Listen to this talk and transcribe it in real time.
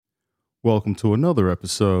Welcome to another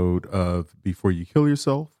episode of Before You Kill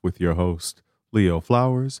Yourself with your host, Leo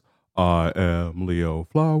Flowers. I am Leo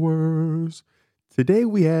Flowers. Today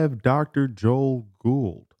we have Dr. Joel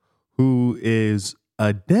Gould, who is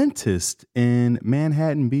a dentist in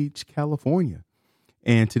Manhattan Beach, California.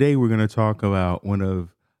 And today we're going to talk about one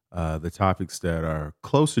of the topics that are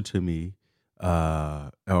closer to me,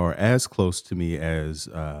 or as close to me as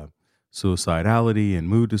suicidality and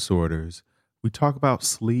mood disorders. We talk about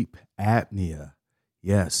sleep apnea.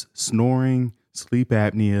 Yes, snoring, sleep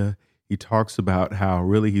apnea. He talks about how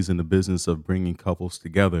really he's in the business of bringing couples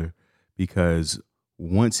together because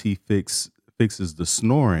once he fixes the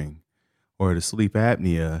snoring or the sleep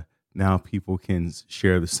apnea, now people can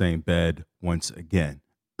share the same bed once again.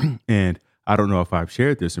 And I don't know if I've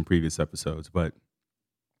shared this in previous episodes, but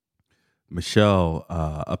Michelle,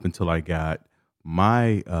 up until I got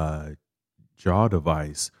my jaw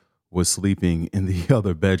device, was sleeping in the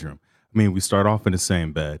other bedroom. I mean, we start off in the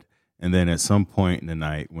same bed, and then at some point in the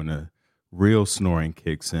night, when the real snoring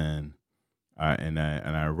kicks in, and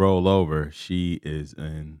I roll over, she is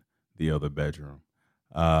in the other bedroom.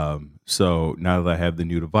 So now that I have the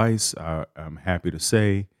new device, I'm happy to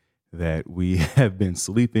say that we have been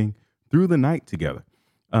sleeping through the night together.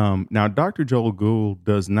 Now, Dr. Joel Gould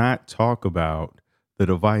does not talk about the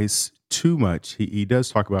device too much. He does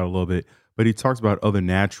talk about it a little bit, but he talks about other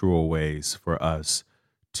natural ways for us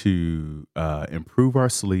to improve our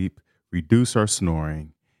sleep, reduce our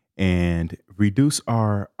snoring, and reduce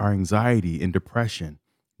our anxiety and depression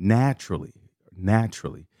naturally.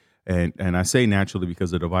 And I say naturally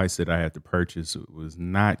because the device that I had to purchase was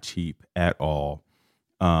not cheap at all.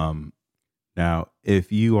 Um, Now, if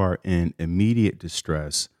you are in immediate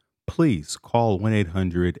distress, please call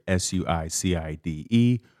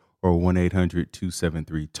 1-800-SUICIDE or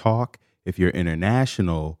 1-800-273-TALK. If you're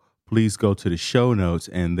international, please go to the show notes,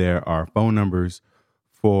 and there are phone numbers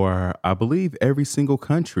for, I believe, every single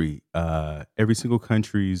country's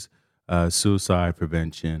suicide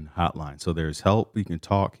prevention hotline. So there's help. You can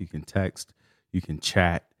talk, you can text, you can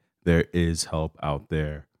chat. There is help out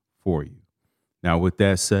there for you. Now, with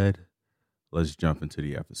that said, let's jump into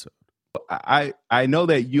the episode. I know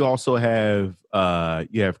that you also have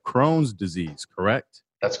Crohn's disease, correct?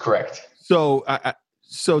 That's correct.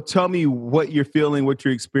 So tell me what you're feeling, what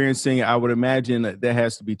you're experiencing. I would imagine that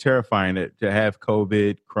has to be terrifying to have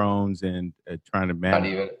COVID, Crohn's, and trying to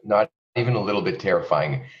manage. Not even a little bit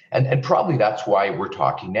terrifying, and probably that's why we're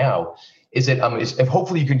talking now. Is it is if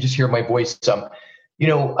hopefully you can just hear my voice. I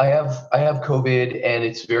have COVID and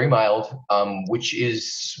it's very mild, which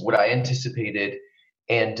is what I anticipated.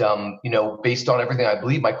 And based on everything, I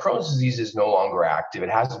believe my Crohn's disease is no longer active. It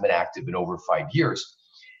hasn't been active in over 5 years,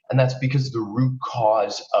 and that's because the root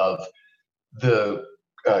cause of the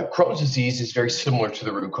Crohn's disease is very similar to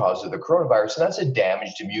the root cause of the coronavirus, and that's a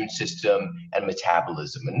damaged immune system and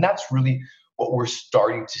metabolism. And that's really what we're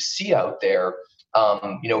starting to see out there.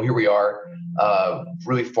 Here we are,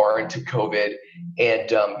 really far into COVID, and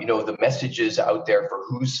the messages out there for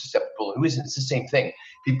who's susceptible and who isn't. It's the same thing.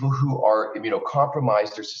 People who are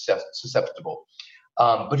immunocompromised are susceptible.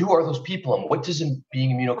 But who are those people, and what does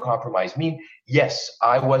being immunocompromised mean? Yes,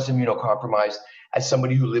 I was immunocompromised. As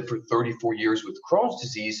somebody who lived for 34 years with Crohn's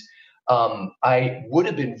disease, I would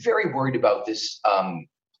have been very worried about this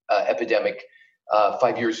epidemic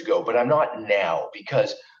 5 years ago, but I'm not now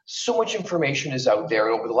because so much information is out there.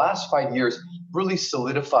 And over the last 5 years, really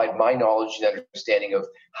solidified my knowledge and understanding of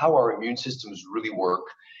how our immune systems really work.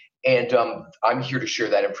 And I'm here to share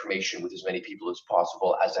that information with as many people as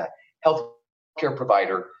possible as a healthcare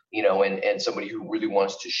provider, and somebody who really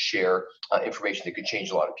wants to share information that could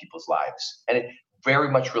change a lot of people's lives. And it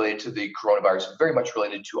very much related to the coronavirus, very much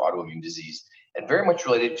related to autoimmune disease, and very much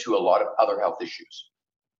related to a lot of other health issues.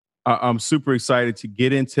 I'm super excited to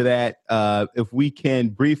get into that. If we can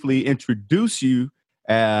briefly introduce you,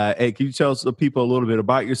 can you tell the people a little bit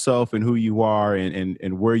about yourself and who you are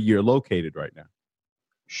and where you're located right now?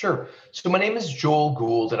 Sure. So my name is Joel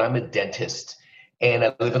Gould, and I'm a dentist, and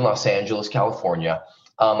I live in Los Angeles, California.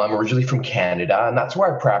 I'm originally from Canada, and that's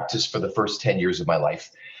where I practiced for the first 10 years of my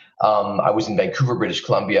life. I was in Vancouver, British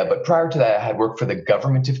Columbia, but prior to that, I had worked for the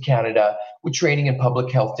government of Canada with training in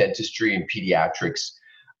public health dentistry and pediatrics,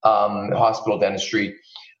 hospital dentistry.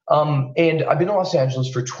 And I've been in Los Angeles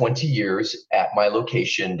for 20 years at my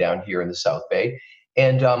location down here in the South Bay.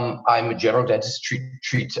 And I'm a general dentist,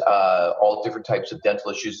 treat all different types of dental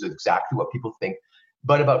issues, exactly what people think.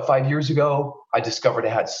 But about 5 years ago, I discovered I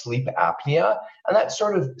had sleep apnea, and that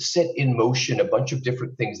sort of set in motion a bunch of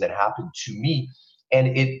different things that happened to me.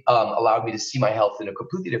 And it allowed me to see my health in a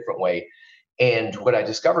completely different way. And what I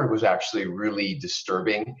discovered was actually really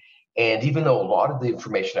disturbing. And even though a lot of the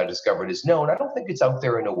information I discovered is known, I don't think it's out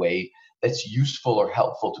there in a way that's useful or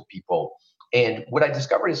helpful to people. And what I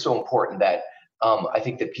discovered is so important that I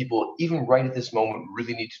think that people, even right at this moment,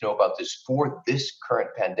 really need to know about this for this current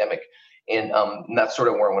pandemic. And that's sort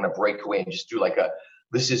of where I want to break away and just do like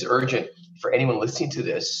this is urgent for anyone listening to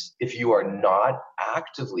this. If you are not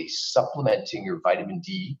actively supplementing your vitamin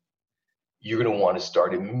D, you're going to want to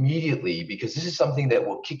start immediately, because this is something that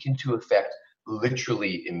will kick into effect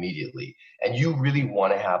literally immediately. And you really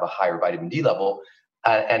want to have a higher vitamin D level.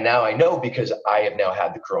 And now I know, because I have now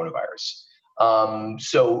had the coronavirus.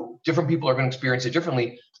 So different people are going to experience it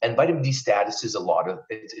differently. And vitamin D status is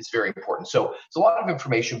it's very important. So it's a lot of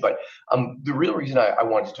information, but the real reason I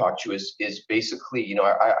wanted to talk to you is basically,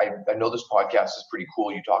 I know this podcast is pretty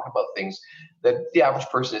cool. You talk about things that the average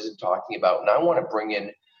person isn't talking about. And I want to bring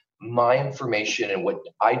in my information and what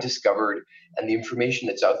I discovered and the information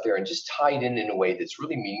that's out there, and just tie it in a way that's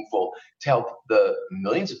really meaningful to help the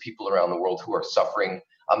millions of people around the world who are suffering,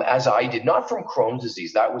 as I did, not from Crohn's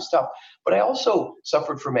disease, that was tough, but I also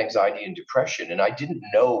suffered from anxiety and depression, and I didn't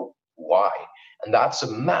know why. And that's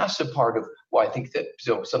a massive part of why I think that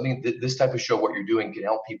something this type of show, what you're doing, can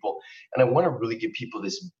help people. And I want to really give people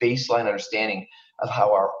this baseline understanding of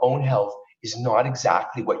how our own health is not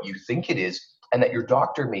exactly what you think it is, and that your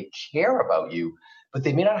doctor may care about you, but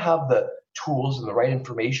they may not have the tools and the right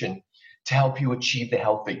information to help you achieve the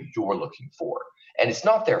health that you're looking for. And it's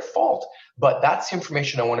not their fault, but that's the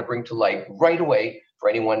information I want to bring to light right away for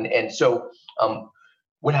anyone. And so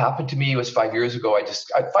what happened to me was 5 years ago.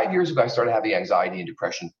 5 years ago, I started having anxiety and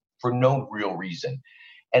depression for no real reason.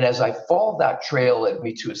 And as I followed that trail, it led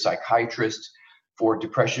me to a psychiatrist for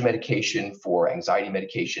depression medication, for anxiety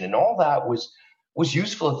medication, and all that was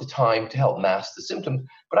useful at the time to help mask the symptoms,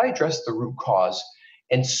 but I addressed the root cause.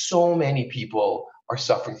 And so many people are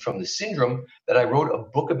suffering from the syndrome that I wrote a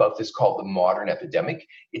book about this called The Modern Epidemic.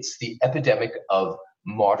 It's the epidemic of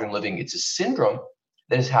modern living. It's a syndrome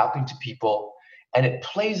that is happening to people, and it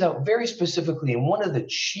plays out very specifically. And one of the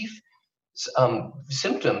chief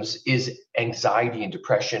symptoms is anxiety and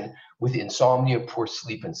depression, with insomnia, poor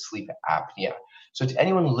sleep, and sleep apnea. So to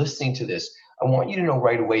anyone listening to this, I want you to know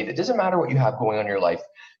right away that it doesn't matter what you have going on in your life.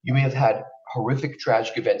 You may have had horrific,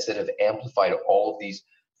 tragic events that have amplified all of these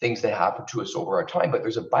things that happen to us over our time, but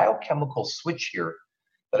there's a biochemical switch here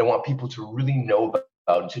that I want people to really know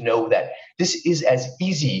about, to know that this is as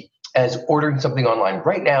easy as ordering something online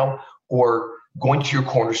right now, or going to your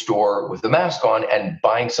corner store with a mask on and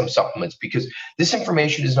buying some supplements, because this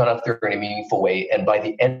information is not out there in a meaningful way. And by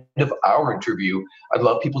the end of our interview, I'd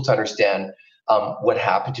love people to understand what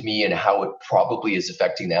happened to me and how it probably is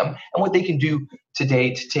affecting them, and what they can do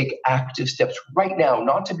today to take active steps right now,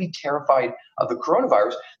 not to be terrified of the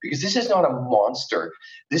coronavirus, because this is not a monster.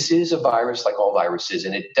 This is a virus like all viruses,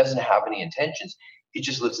 and it doesn't have any intentions. It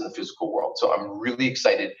just lives in the physical world. So I'm really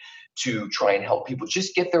excited to try and help people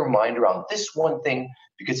just get their mind around this one thing,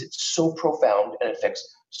 because it's so profound and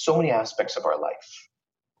affects so many aspects of our life.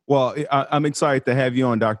 Well, I'm excited to have you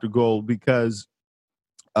on, Dr. Gould, because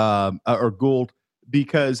Gould,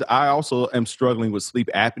 because I also am struggling with sleep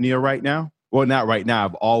apnea right now. Well, not right now.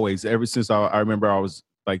 I've always, ever since I remember I was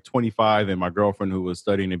like 25, and my girlfriend, who was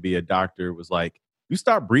studying to be a doctor, was like, "You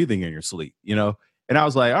stop breathing in your sleep," And I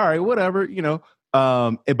was like, "All right, whatever,"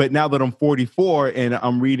 But now that I'm 44 and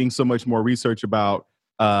I'm reading so much more research about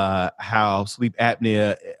how sleep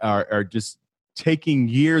apnea are just taking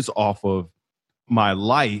years off of my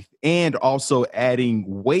life, and also adding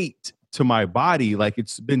weight to my body. Like,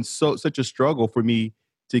 it's been such a struggle for me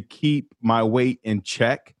to keep my weight in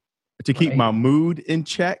check, to keep my mood in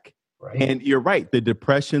check. Right. And you're right, the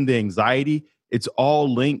depression, the anxiety, it's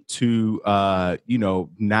all linked to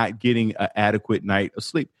not getting an adequate night of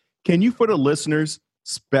sleep. Can you, for the listeners,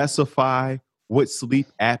 specify what sleep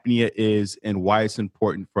apnea is and why it's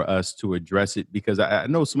important for us to address it? Because I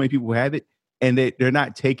know so many people have it, and they're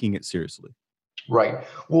not taking it seriously. Right.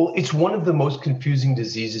 Well, it's one of the most confusing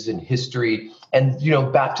diseases in history. And,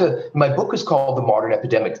 back to my book is called The Modern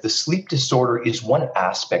Epidemic. The sleep disorder is one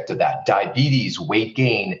aspect of that. Diabetes, weight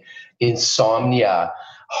gain, insomnia,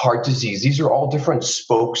 heart disease. These are all different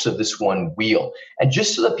spokes of this one wheel. And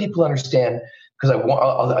just so that people understand, because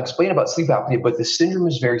I'll explain about sleep apnea, but the syndrome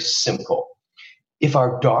is very simple. If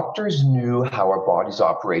our doctors knew how our bodies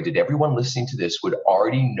operated, everyone listening to this would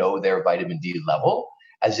already know their vitamin D level,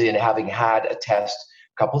 as in having had a test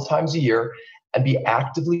a couple of times a year, and be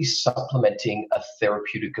actively supplementing a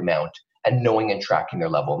therapeutic amount and knowing and tracking their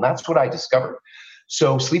level. And that's what I discovered.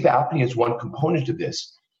 So sleep apnea is one component of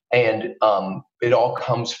this. And it all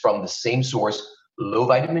comes from the same source. Low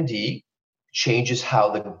vitamin D changes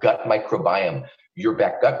how the gut microbiome your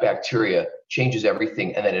gut bacteria changes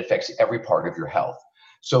everything, and then it affects every part of your health.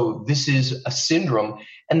 So this is a syndrome.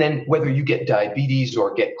 And then whether you get diabetes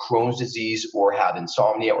or get Crohn's disease or have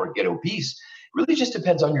insomnia or get obese, really just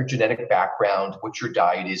depends on your genetic background, what your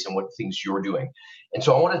diet is, and what things you're doing. And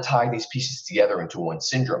so I want to tie these pieces together into one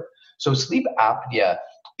syndrome. So sleep apnea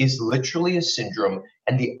is literally a syndrome,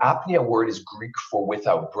 and the apnea word is Greek for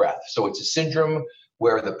without breath. So it's a syndrome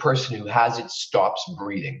where the person who has it stops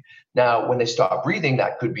breathing. Now, when they stop breathing,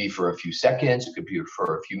 that could be for a few seconds, it could be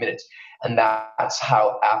for a few minutes. And that's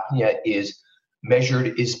how apnea is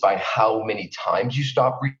measured, is by how many times you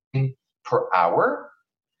stop breathing per hour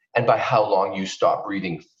and by how long you stop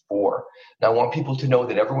breathing for. Now, I want people to know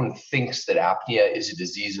that everyone thinks that apnea is a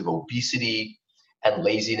disease of obesity and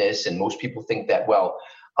laziness. And most people think that, well,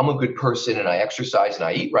 I'm a good person and I exercise and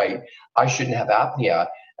I eat right, I shouldn't have apnea.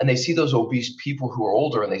 And they see those obese people who are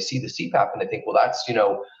older and they see the CPAP and they think, well, that's,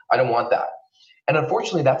 I don't want that. And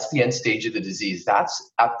unfortunately, that's the end stage of the disease.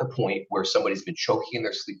 That's at the point where somebody's been choking in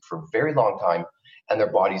their sleep for a very long time and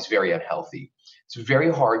their body's very unhealthy. It's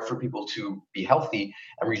very hard for people to be healthy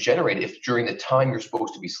and regenerate if during the time you're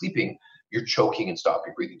supposed to be sleeping, you're choking and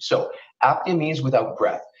stopping breathing. So apnea means without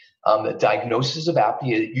breath. The diagnosis of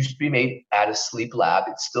apnea used to be made at a sleep lab.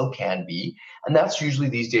 It still can be. And that's usually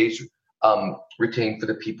these days retained for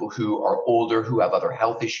the people who are older, who have other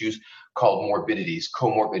health issues called morbidities,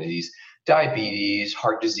 comorbidities, diabetes,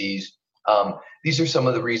 heart disease. These are some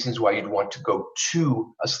of the reasons why you'd want to go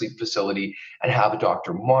to a sleep facility and have a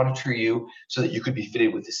doctor monitor you so that you could be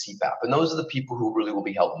fitted with the CPAP. And those are the people who really will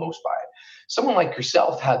be helped most by it. Someone like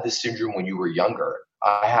yourself had this syndrome when you were younger.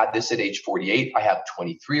 I had this at age 48. I have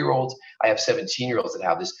 23-year-olds. I have 17-year-olds that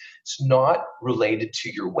have this. It's not related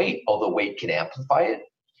to your weight, although weight can amplify it.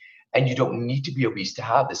 And you don't need to be obese to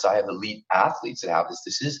have this. I have elite athletes that have this.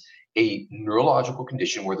 This is a neurological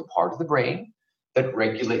condition where the part of the brain that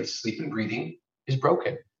regulates sleep and breathing is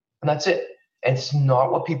broken. And that's it. And it's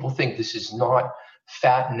not what people think. This is not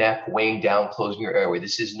fat neck weighing down, closing your airway.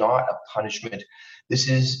 This is not a punishment. This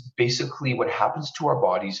is basically what happens to our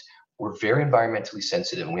bodies. We're very environmentally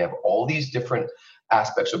sensitive, and we have all these different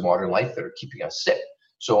aspects of modern life that are keeping us sick.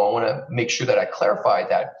 So I want to make sure that I clarify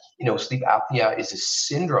that, sleep apnea is a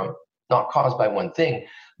syndrome, not caused by one thing,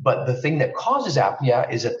 but the thing that causes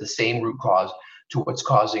apnea is at the same root cause to what's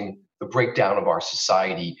causing the breakdown of our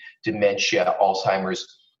society: dementia, Alzheimer's,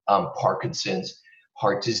 Parkinson's,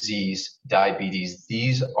 heart disease, diabetes.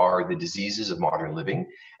 These are the diseases of modern living,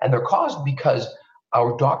 and they're caused because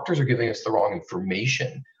our doctors are giving us the wrong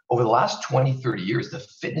information. Over the last 20, 30 years, the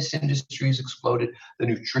fitness industry has exploded, the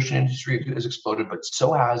nutrition industry has exploded, but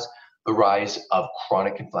so has the rise of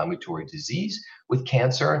chronic inflammatory disease, with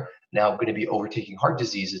cancer now going to be overtaking heart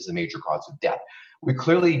disease as the major cause of death. We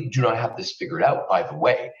clearly do not have this figured out, by the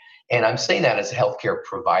way. And I'm saying that as a healthcare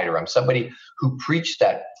provider. I'm somebody who preached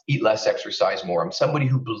that eat less, exercise more. I'm somebody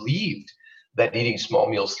who believed that eating small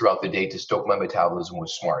meals throughout the day to stoke my metabolism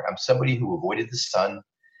was smart. I'm somebody who avoided the sun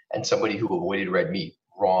and somebody who avoided red meat.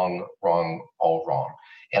 Wrong, all wrong.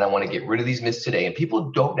 And I want to get rid of these myths today. And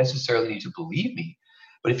people don't necessarily need to believe me.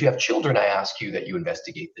 But if you have children, I ask you that you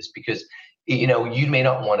investigate this, because you may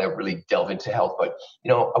not want to really delve into health, but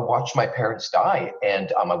I watched my parents die,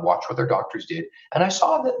 and I watched what their doctors did, and I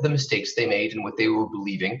saw the mistakes they made and what they were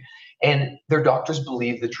believing, and their doctors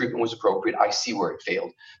believed the treatment was appropriate. I see where it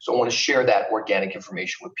failed. So I want to share that organic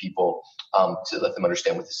information with people to let them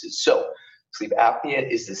understand what this is. So sleep apnea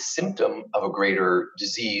is the symptom of a greater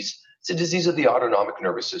disease. It's a disease of the autonomic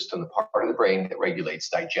nervous system, the part of the brain that regulates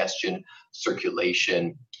digestion,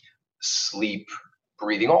 circulation, sleep,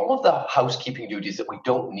 breathing, all of the housekeeping duties that we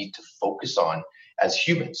don't need to focus on as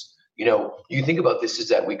humans. You think about this is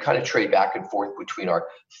that we kind of trade back and forth between our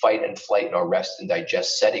fight and flight and our rest and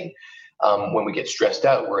digest setting. When we get stressed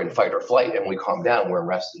out, we're in fight or flight, and when we calm down, we're in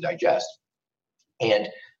rest and digest. And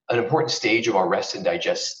an important stage of our rest and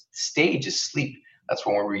digest stage is sleep. That's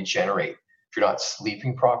when we regenerate. If you're not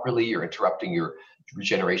sleeping properly, you're interrupting your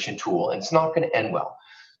regeneration tool, and it's not going to end well.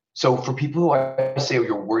 So for people who I say, oh,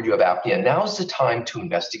 you're worried you have apnea, now's the time to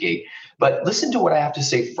investigate. But listen to what I have to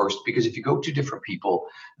say first, because if you go to different people,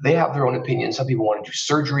 they have their own opinions. Some people want to do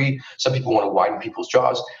surgery. Some people want to widen people's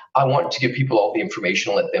jaws. I want to give people all the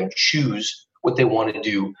information, let them choose what they want to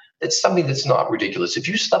do. That's something that's not ridiculous. If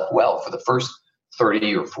you slept well for the first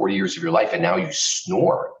 30 or 40 years of your life, and now you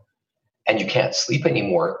snore and you can't sleep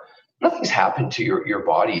anymore, nothing's happened to your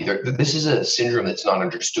body. This is a syndrome that's not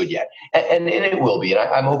understood yet, and it will be. And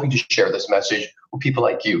I'm hoping to share this message with people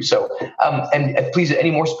like you. So, and please, any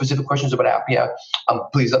more specific questions about apnea,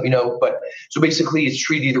 please let me know. But so basically, it's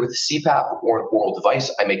treated either with a CPAP or an oral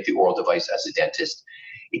device. I make the oral device as a dentist.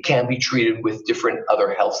 It can be treated with different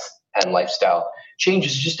other health and lifestyle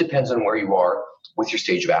changes. It just depends on where you are with your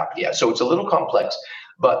stage of apnea. So it's a little complex,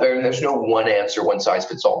 but there's no one answer, one size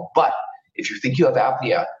fits all. But if you think you have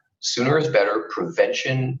apnea, sooner is better.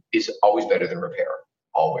 Prevention is always better than repair,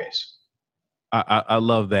 always. I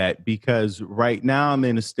love that because right now I'm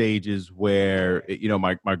in the stages where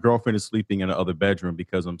my girlfriend is sleeping in the other bedroom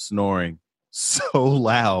because I'm snoring so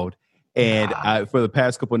loud, and for the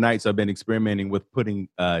past couple of nights I've been experimenting with putting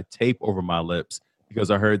tape over my lips because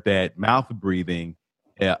I heard that mouth breathing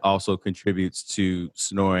also contributes to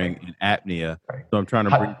snoring and apnea. Right. So I'm trying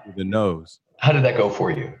to breathe through the nose. How did that go for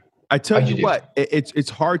you? I tell How'd you you do? what, it's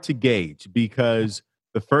hard to gauge because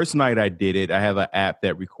the first night I did it, I have an app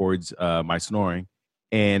that records my snoring,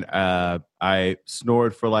 and I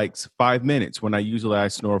snored for like 5 minutes when I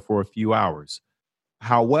snore for a few hours.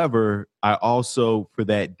 However, I also for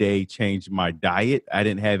that day changed my diet. I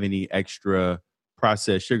didn't have any extra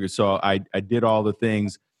processed sugar, so I did all the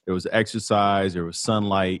things. There was exercise, there was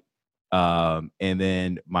sunlight, and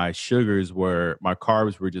then my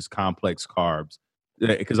carbs were just complex carbs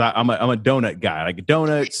because I'm a donut guy, like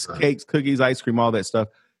donuts, cakes, cookies, ice cream, all that stuff.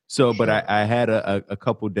 So, but I had a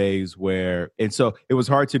couple days and so it was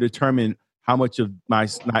hard to determine how much of my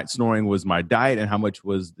night snoring was my diet and how much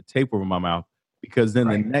was the tape over my mouth. Because then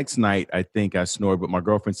the next night, I think I snored, but my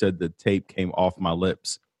girlfriend said the tape came off my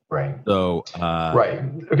lips. Right. So, right.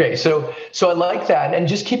 Okay. So I like that. And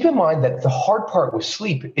just keep in mind that the hard part with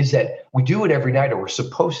sleep is that we do it every night, or we're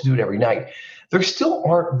supposed to do it every night. There still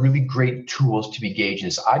aren't really great tools to be gauging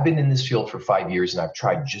this. I've been in this field for 5 years and I've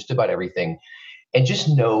tried just about everything. And just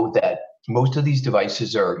know that most of these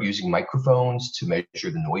devices are using microphones to measure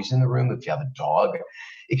the noise in the room. If you have a dog,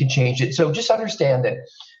 it can change it. So just understand that,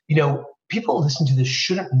 people listen to this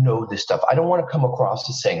shouldn't know this stuff. I don't want to come across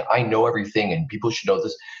as saying I know everything and people should know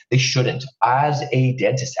this. They shouldn't. As a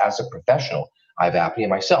dentist, as a professional, I have apnea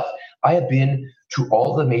myself. I have been to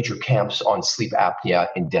all the major camps on sleep apnea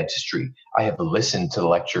in dentistry. I have listened to the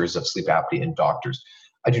lectures of sleep apnea and doctors.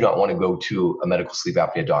 I do not want to go to a medical sleep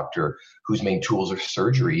apnea doctor whose main tools are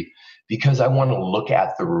surgery, because I want to look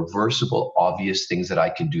at the reversible, obvious things that I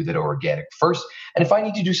can do that are organic first. And if I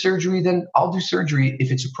need to do surgery, then I'll do surgery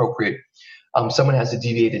if it's appropriate. Someone has a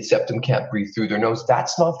deviated septum, can't breathe through their nose.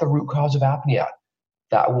 That's not the root cause of apnea.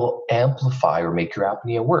 That will amplify or make your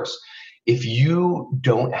apnea worse. If you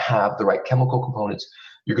don't have the right chemical components,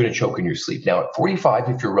 you're going to choke in your sleep. Now, at 45,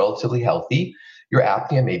 if you're relatively healthy, your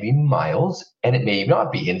apnea may be mild and it may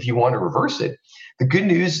not be. And if you want to reverse it, the good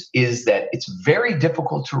news is that it's very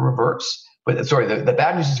difficult to reverse. The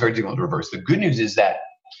bad news is very difficult to reverse. The good news is that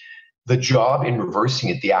the job in reversing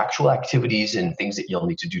it, the actual activities and things that you'll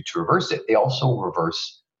need to do to reverse it, they also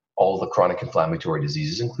reverse all the chronic inflammatory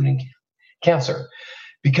diseases, including cancer.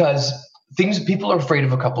 Because people are afraid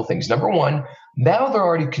of a couple of things. Number one, now they're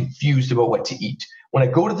already confused about what to eat. When I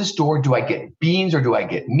go to the store, do I get beans or do I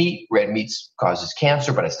get meat? Red meat causes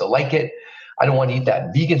cancer, but I still like it. I don't want to eat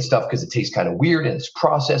that vegan stuff because it tastes kind of weird and it's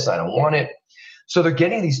processed. I don't want it. So they're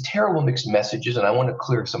getting these terrible mixed messages, and I want to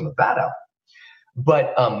clear some of that up.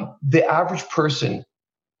 But the average person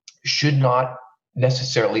should not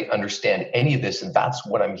necessarily understand any of this, and that's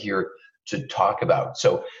what I'm here to talk about.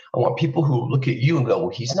 So I want people who look at you and go, well,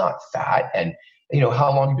 he's not fat, and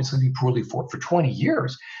how long have you been sleeping poorly for 20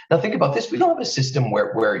 years? Now think about this. We don't have a system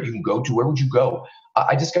where you can go to. Where would you go?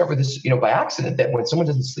 I discovered this, by accident, that when someone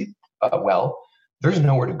doesn't sleep well, there's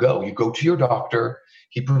nowhere to go. You go to your doctor.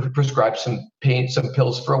 He prescribes some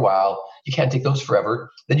pills for a while. You can't take those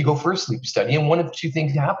forever. Then you go for a sleep study, and one of two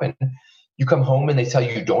things happen. You come home and they tell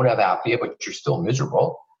you don't have apnea, but you're still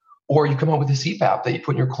miserable. Or you come home with a CPAP that you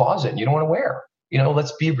put in your closet and you don't want to wear.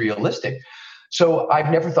 Let's be realistic. So I've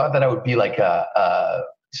never thought that I would be like a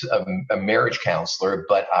marriage counselor,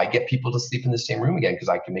 but I get people to sleep in the same room again because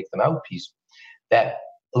I can make the mouthpiece. That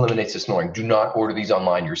eliminates the snoring. Do not order these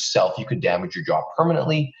online yourself. You can damage your jaw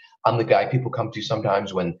permanently. I'm the guy people come to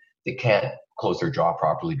sometimes when they can't close their jaw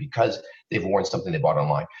properly because they've worn something they bought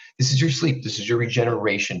online. This is your sleep. This is your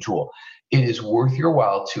regeneration tool. It is worth your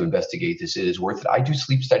while to investigate this. It is worth it. I do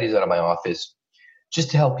sleep studies out of my office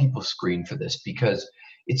just to help people screen for this because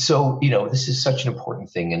it's so, this is such an important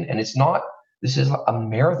thing. And this is a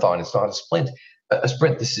marathon. It's not a sprint.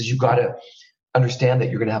 This is, you got to understand that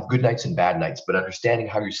you're going to have good nights and bad nights, but understanding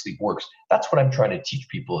how your sleep works. That's what I'm trying to teach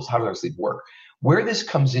people, is how does our sleep work? Where this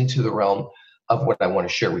comes into the realm of what I want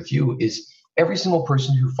to share with you is every single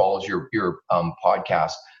person who follows your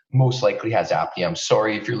podcast most likely has apnea. I'm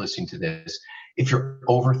sorry if you're listening to this. If you're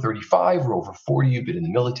over 35 or over 40, you've been in the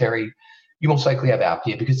military, you most likely have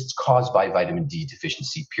apnea because it's caused by vitamin D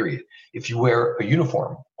deficiency, period. If you wear a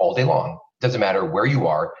uniform all day long, Doesn't matter where you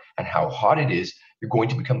are and how hot it is, you're going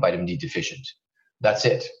to become vitamin D deficient. That's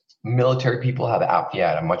it. Military people have apnea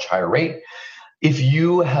at a much higher rate. If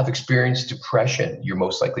you have experienced depression, you're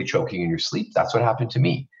most likely choking in your sleep. That's what happened to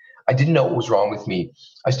me. I didn't know what was wrong with me.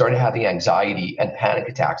 I started having anxiety and panic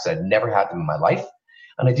attacks. I'd never had them in my life.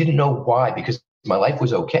 And I didn't know why, because my life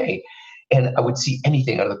was okay. And I would see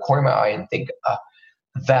anything out of the corner of my eye and think,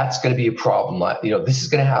 that's going to be a problem. This is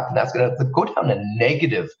going to happen. That's going to go down a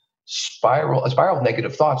negative spiral of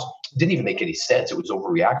negative thoughts. It didn't even make any sense. It was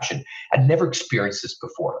overreaction. I'd never experienced this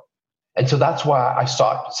before. And so that's why I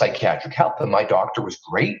sought psychiatric help. And my doctor was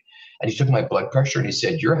great. And he took my blood pressure and he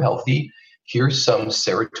said, you're healthy. Here's some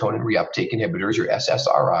serotonin reuptake inhibitors, your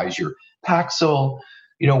SSRIs, your Paxil,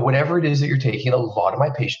 whatever it is that you're taking. A lot of my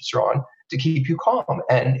patients are on to keep you calm.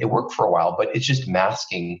 And it worked for a while, but it's just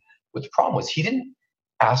masking what the problem was. He didn't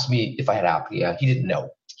ask me if I had apnea. He didn't know.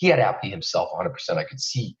 He had apnea himself 100%. I could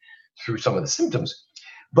see through some of the symptoms.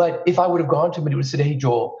 But if I would have gone to him and he would have said, hey,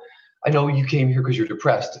 Joel, I know you came here because you're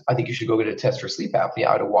depressed. I think you should go get a test for sleep apnea.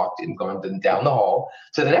 I would have walked in, gone down the hall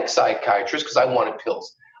to the next psychiatrist because I wanted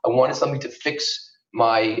pills. I wanted something to fix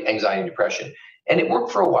my anxiety and depression. And it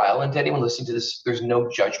worked for a while. And to anyone listening to this, there's no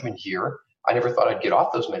judgment here. I never thought I'd get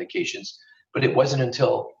off those medications. But it wasn't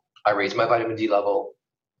until I raised my vitamin D level,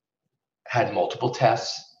 had multiple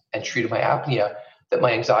tests, and treated my apnea that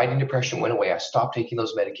my anxiety and depression went away. I stopped taking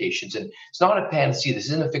those medications. And it's not a panacea. This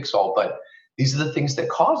isn't a fix-all, but these are the things that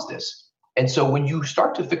cause this. And so when you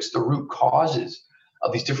start to fix the root causes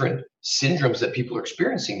of these different syndromes that people are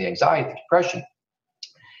experiencing, the anxiety, the depression,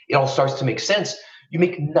 it all starts to make sense. You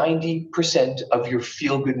make 90% of your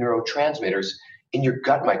feel-good neurotransmitters in your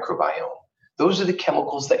gut microbiome. Those are the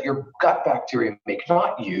chemicals that your gut bacteria make,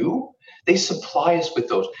 not you. They supply us with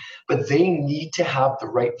those, but they need to have the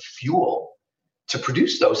right fuel to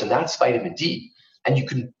produce those, and that's vitamin D. And you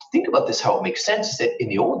can think about this, how it makes sense is that in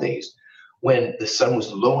the old days, when the sun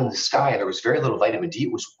was low in the sky and there was very little vitamin D,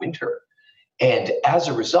 it was winter. And as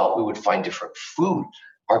a result, we would find different food.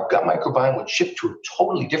 Our gut microbiome would shift to a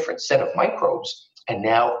totally different set of microbes. And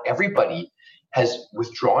now everybody has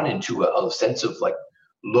withdrawn into a sense of like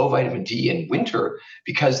low vitamin D in winter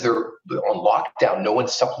because they're on lockdown. No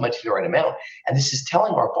one's supplementing the right amount. And this is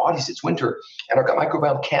telling our bodies it's winter and our gut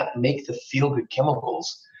microbiome can't make the feel-good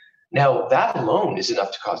chemicals. Now, that alone is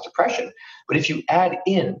enough to cause depression. But if you add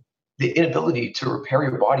in the inability to repair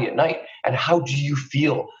your body at night, and how do you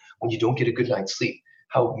feel when you don't get a good night's sleep?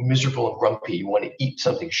 How miserable and grumpy, you want to eat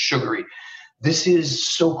something sugary. This is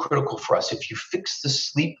so critical for us. If you fix the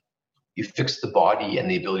sleep, you fix the body and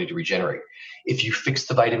the ability to regenerate. If you fix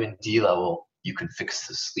the vitamin D level, you can fix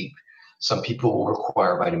the sleep. Some people will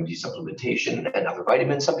require vitamin D supplementation and other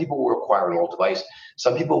vitamins. Some people will require an oral device.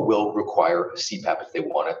 Some people will require CPAP if they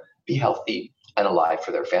want to be healthy and alive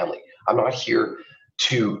for their family. I'm not here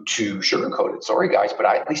to sugarcoat it. Sorry, guys, but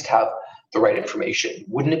I at least have the right information.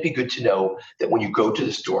 Wouldn't it be good to know that when you go to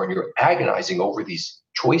the store and you're agonizing over these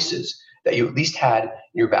choices, that you at least had in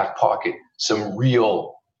your back pocket some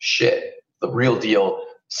real shit, the real deal,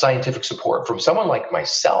 scientific support from someone like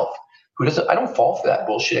myself who I don't fall for that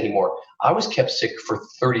bullshit anymore. I was kept sick for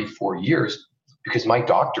 34 years because my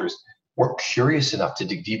doctors weren't curious enough to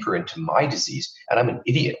dig deeper into my disease. And I'm an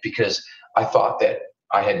idiot because I thought that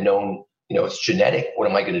I had known, it's genetic. What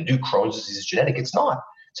am I going to do? Crohn's disease is genetic. It's not.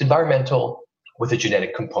 It's environmental with a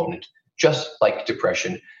genetic component, just like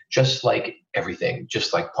depression, just like everything,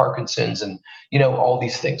 just like Parkinson's and, all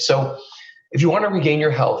these things. So if you want to regain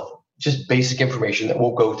your health, just basic information that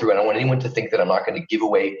we'll go through. I don't want anyone to think that I'm not going to give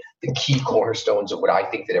away the key cornerstones of what I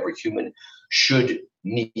think that every human should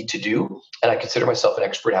need to do. And I consider myself an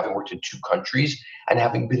expert, having worked in 2 countries and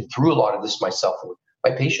having been through a lot of this myself with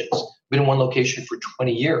my patients. Been in one location for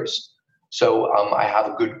 20 years. So I have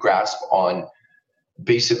a good grasp on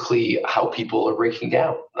basically how people are breaking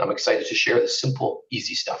down. I'm excited to share the simple,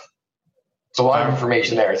 easy stuff. It's a lot of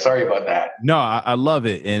information there. Sorry about that. No, I love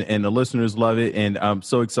it. And the listeners love it. And I'm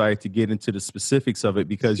so excited to get into the specifics of it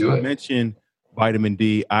because you mentioned vitamin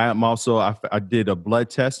D. I did a blood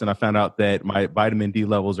test and I found out that my vitamin D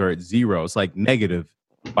levels are at 0. It's like negative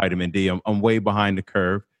vitamin D. I'm way behind the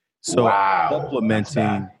curve. So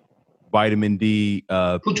supplementing vitamin D.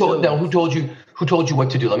 Who told you what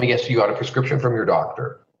to do? Let me guess. You got a prescription from your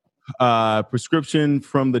doctor. Prescription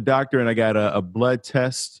from the doctor, and I got a blood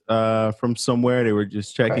test from somewhere. They were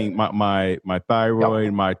just checking my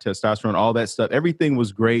thyroid, my testosterone, all that stuff. Everything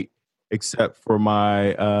was great except for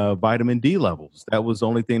my vitamin D levels. That was the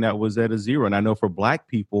only thing that was at a 0. And I know for Black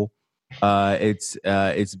people, it's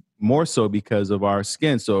more so because of our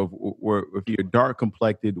skin. So if you're dark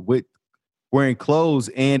complected with wearing clothes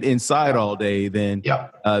and inside all day, then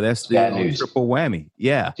that's the bad news. Triple whammy.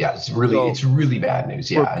 Yeah. Yeah, it's really bad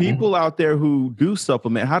news. Yeah. For people out there who do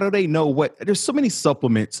supplement, how do they know what? There's so many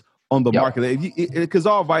supplements on the market, because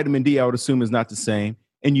all vitamin D, I would assume, is not the same.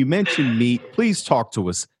 And you mentioned meat. Please talk to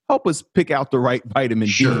us. Help us pick out the right vitamin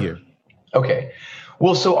D here. Okay.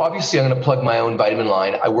 Well, so obviously I'm going to plug my own vitamin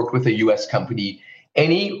line. I work with a U.S. company.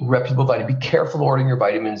 Any reputable vitamin, be careful ordering your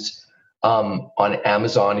vitamins on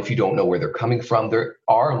Amazon if you don't know where they're coming from. There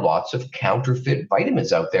are lots of counterfeit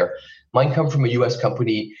vitamins out there. Mine come from a U.S.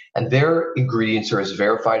 company, and their ingredients are as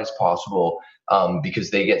verified as possible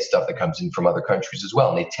because they get stuff that comes in from other countries as well,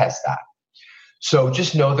 and they test that. So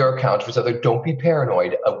just know there are counterfeits out there. Don't be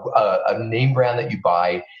paranoid. A name brand that you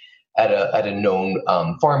buy at a known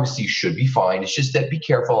pharmacy should be fine. It's just that be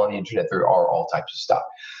careful on the internet. There are all types of stuff.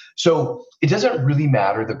 So it doesn't really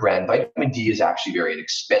matter the brand. Vitamin D is actually very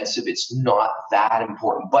inexpensive. It's not that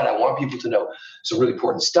important, but I want people to know some really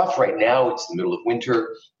important stuff right now. It's the middle of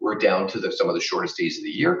winter. We're down to some of the shortest days of the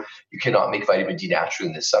year. You cannot make vitamin D naturally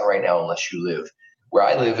in the sun right now unless you live where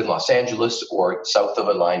I live in Los Angeles or south of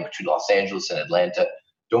a line between Los Angeles and Atlanta.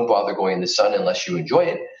 Don't bother going in the sun unless you enjoy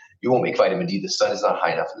it. You won't make vitamin D. The sun is not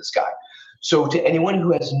high enough in the sky. So to anyone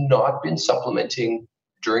who has not been supplementing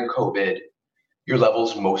during COVID, your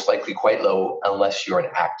level's most likely quite low unless you're an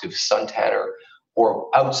active suntanner or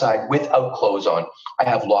outside without clothes on. I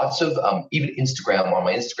have lots of, even Instagram, on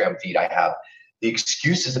my Instagram feed, I have the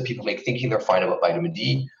excuses that people make thinking they're fine about vitamin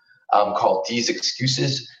D, called D's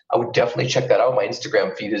Excuses. I would definitely check that out. My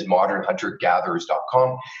Instagram feed is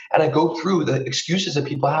modernhuntergatherers.com. And I go through the excuses that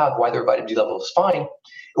people have why their vitamin D level is fine.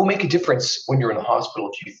 It will make a difference when you're in the hospital.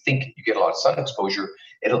 If you think you get a lot of sun exposure,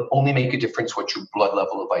 it'll only make a difference what your blood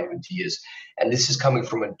level of vitamin D is. And this is coming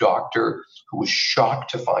from a doctor who was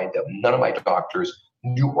shocked to find that none of my doctors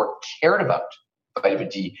knew or cared about vitamin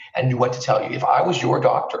D and knew what to tell you. If I was your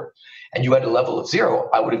doctor and you had a level of 0,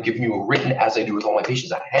 I would have given you a written, as I do with all my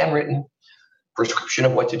patients, a handwritten prescription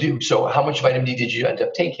of what to do. So how much vitamin D did you end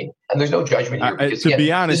up taking? And there's no judgment here. Because, to be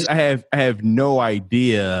honest, I have no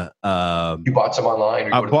idea. You bought some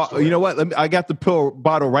online? Or you know what? I got the pill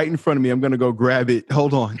bottle right in front of me. I'm going to go grab it.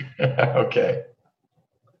 Hold on. Okay.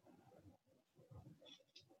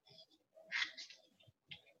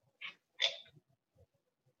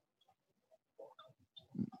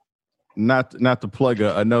 Not to plug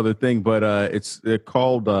another thing, but it's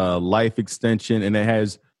called Life Extension, and it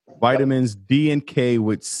has vitamins D and K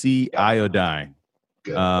with C iodine.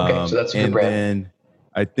 Good. Okay, so that's a good brand. And then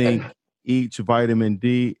I think each vitamin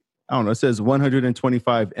D, I don't know, it says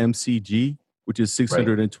 125 mcg, which is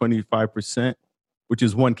 625%, which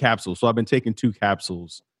is one capsule. So I've been taking 2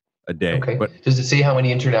 capsules a day. Okay. But does it say how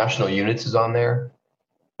many international units is on there?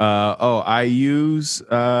 I use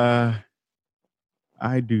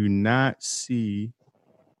I do not see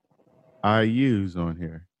IUs on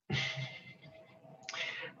here.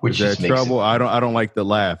 Which is that trouble? I don't like the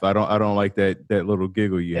laugh. I don't like that little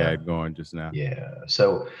giggle you had going just now. Yeah.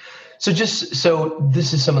 So this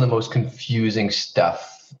is some of the most confusing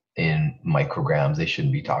stuff in micrograms. They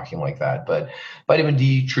shouldn't be talking like that. But vitamin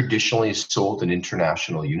D traditionally is sold in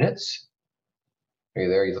international units. Are you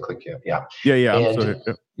there? You look like yeah. Yeah.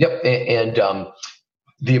 Yep. And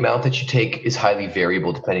the amount that you take is highly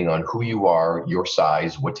variable depending on who you are, your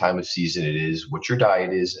size, what time of season it is, what your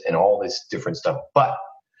diet is, and all this different stuff. But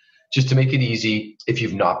just to make it easy, if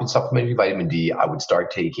you've not been supplementing vitamin D, I would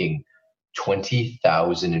start taking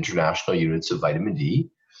 20,000 international units of vitamin D.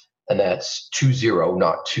 And that's 20,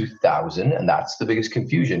 not 2,000. And that's the biggest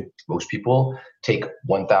confusion. Most people take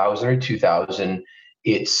 1,000 or 2,000.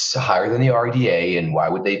 It's higher than the RDA, and why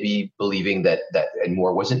would they be believing that and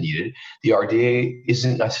more wasn't needed? The RDA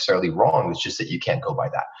isn't necessarily wrong. It's just that you can't go by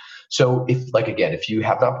that. So if you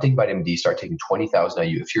have not taken vitamin D, start taking 20,000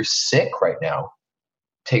 IU. If you're sick right now,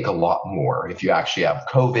 take a lot more. If you actually have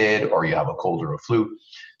COVID or you have a cold or a flu,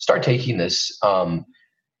 start taking this and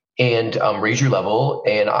raise your level.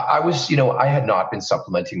 And I had not been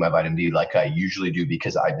supplementing my vitamin D like I usually do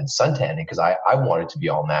because I've been suntanning because I wanted to be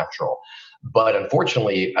all natural. But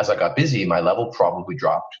unfortunately, as I got busy, my level probably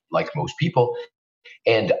dropped like most people,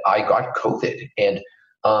 and I got COVID. And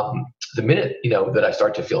the minute that I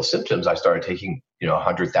started to feel symptoms, I started taking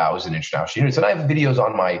 100,000 international units. And I have videos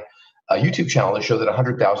on my YouTube channel that show that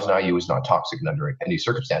 100,000 IU is not toxic under any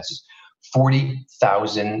circumstances.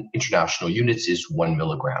 40,000 international units is 1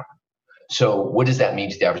 milligram. So what does that mean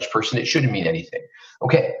to the average person? It shouldn't mean anything.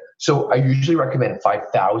 Okay, so I usually recommend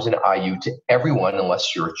 5,000 IU to everyone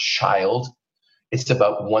unless you're a child. It's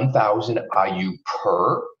about 1,000 IU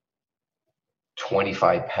per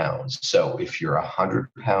 25 pounds. So if you're a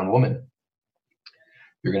 100-pound woman,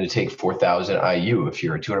 you're going to take 4,000 IU. If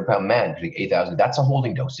you're a 200-pound man, you take 8,000. That's a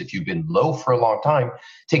holding dose. If you've been low for a long time,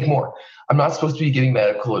 take more. I'm not supposed to be giving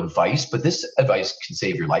medical advice, but this advice can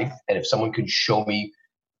save your life. And if someone can show me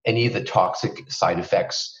any of the toxic side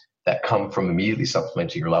effects that come from immediately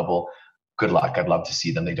supplementing your level, good luck. I'd love to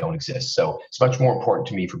see them. They don't exist. So it's much more important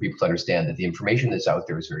to me for people to understand that the information that's out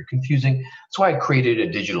there is very confusing. That's why I created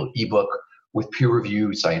a digital ebook with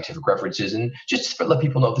peer-reviewed scientific references, and just to let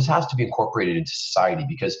people know this has to be incorporated into society,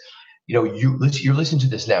 because you're listening to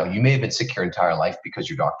this now. You may have been sick your entire life because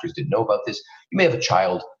your doctors didn't know about this. You may have a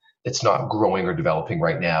child that's not growing or developing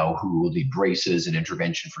right now who will need braces and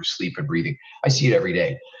intervention for sleep and breathing. I see it every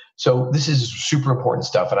day. So this is super important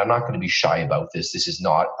stuff, and I'm not going to be shy about this. This is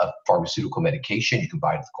not a pharmaceutical medication. You can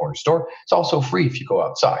buy it at the corner store. It's also free if you go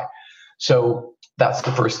outside. So that's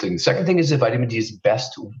the first thing. The second thing is that vitamin D is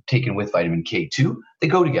best taken with vitamin K2. They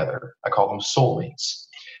go together. I call them soulmates.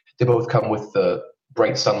 They both come with the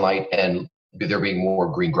bright sunlight and there being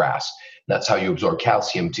more green grass. And that's how you absorb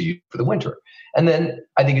calcium to you for the winter. And then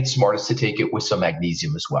I think it's smartest to take it with some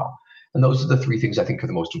magnesium as well. And those are the three things I think are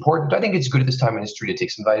the most important. I think it's good at this time in history to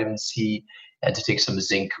take some vitamin C and to take some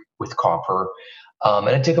zinc with copper. And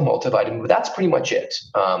I take a multivitamin, but that's pretty much it.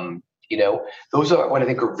 Those are what I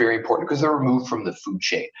think are very important because they're removed from the food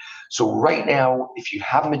chain. So right now, if you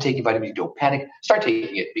haven't been taking vitamin D, don't panic. Start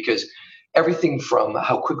taking it, because everything from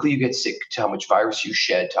how quickly you get sick to how much virus you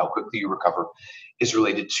shed to how quickly you recover is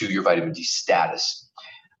related to your vitamin D status.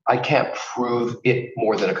 I can't prove it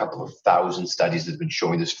more than a couple of thousand studies that have been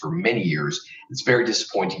showing this for many years. It's very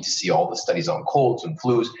disappointing to see all the studies on colds and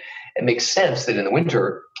flus. It makes sense that in the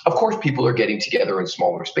winter, of course, people are getting together in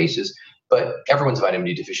smaller spaces, but everyone's vitamin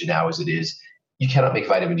D deficient now as it is. You cannot make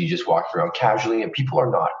vitamin D just walking around casually, and people are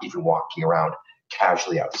not even walking around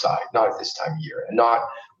casually outside, not at this time of year, and not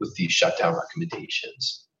with these shutdown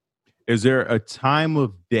recommendations. Is there a time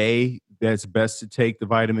of day that's best to take the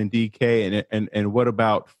vitamin DK? And what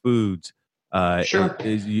about foods? Sure.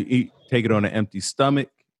 Is you take it on an empty stomach?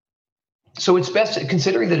 So it's best,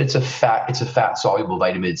 considering that it's a fat soluble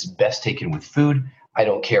vitamin, it's best taken with food. I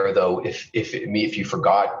don't care though if you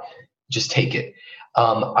forgot, just take it.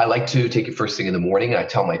 I like to take it first thing in the morning, and I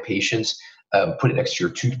tell my patients, put it next to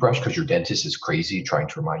your toothbrush because your dentist is crazy trying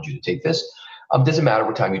to remind you to take this. Doesn't matter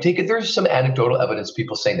what time you take it. There's some anecdotal evidence,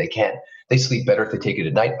 people saying they sleep better if they take it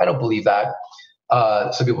at night. I don't believe that.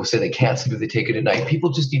 Some people say they can't sleep if they take it at night.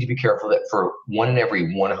 People just need to be careful that for 1 in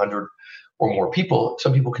every 100 or more people,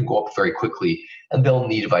 some people can go up very quickly and they'll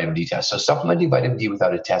need a vitamin D test. So supplementing vitamin D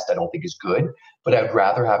without a test, I don't think is good, but I'd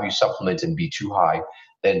rather have you supplement and be too high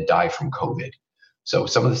than die from COVID. So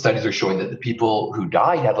some of the studies are showing that the people who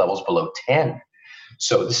died had levels below 10.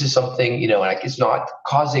 So this is something, it's not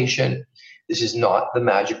causation. This is not the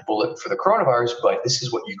magic bullet for the coronavirus, but this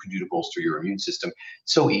is what you can do to bolster your immune system.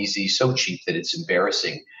 So easy, so cheap that it's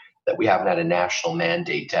embarrassing that we haven't had a national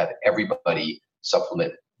mandate to have everybody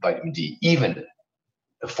supplement vitamin D. Even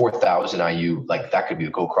the 4,000 IU, like that could be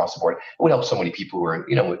the go across the board. It would help so many people who are,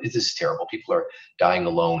 this is terrible. People are dying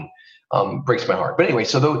alone. Breaks my heart. But anyway,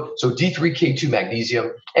 so D3, K2,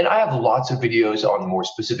 magnesium, and I have lots of videos on more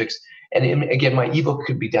specifics. And again, my ebook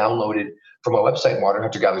could be downloaded from my website,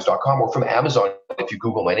 modernhuntergatherers.com, or from Amazon if you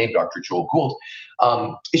Google my name, Dr. Joel Gould.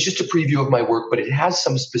 It's just a preview of my work, but it has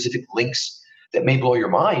some specific links that may blow your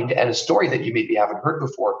mind and a story that you maybe haven't heard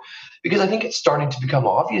before. Because I think it's starting to become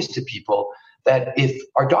obvious to people that if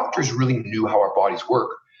our doctors really knew how our bodies work,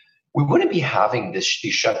 we wouldn't be having these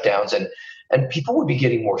shutdowns, and people would be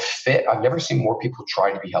getting more fit. I've never seen more people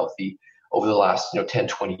try to be healthy over the last 10,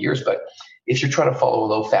 20 years. But if you're trying to follow a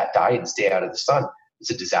low-fat diet and stay out of the sun, it's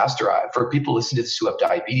a disaster. For people listening to this who have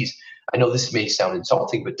diabetes, I know this may sound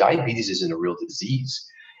insulting, but diabetes isn't a real disease.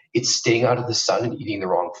 It's staying out of the sun and eating the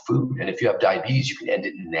wrong food. And if you have diabetes, you can end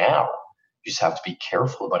it now. You just have to be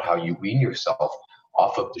careful about how you wean yourself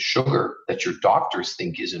off of the sugar that your doctors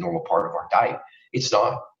think is a normal part of our diet. It's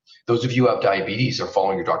not. Those of you who have diabetes are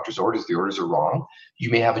following your doctor's orders. The orders are wrong. You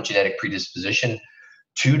may have a genetic predisposition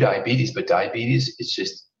to diabetes, but diabetes is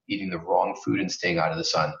just eating the wrong food and staying out of the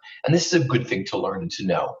sun. And this is a good thing to learn and to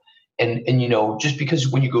know. And just because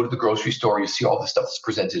when you go to the grocery store, you see all the stuff that's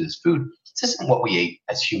presented as food, this isn't what we ate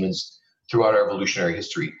as humans throughout our evolutionary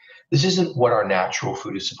history. This isn't what our natural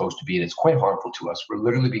food is supposed to be, and it's quite harmful to us. We're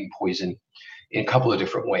literally being poisoned in a couple of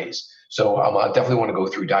different ways. So I definitely want to go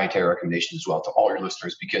through dietary recommendations as well to all your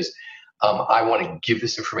listeners, because I want to give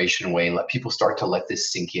this information away and let people start to let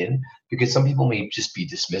this sink in, because some people may just be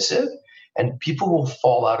dismissive and people will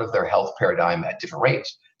fall out of their health paradigm at different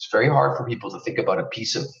rates. It's very hard for people to think about a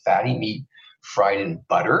piece of fatty meat fried in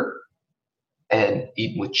butter and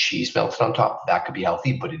eaten with cheese melted on top. That could be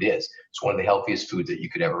healthy, but it is. It's one of the healthiest foods that you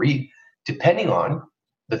could ever eat, depending on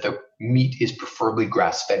that the meat is preferably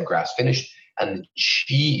grass-fed, grass-finished, and the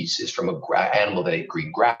cheese is from a animal that ate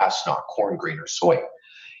green grass, not corn, grain, or soy.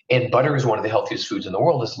 And butter is one of the healthiest foods in the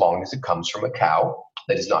world as long as it comes from a cow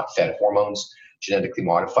that is not fed hormones, genetically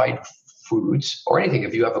modified foods, or anything.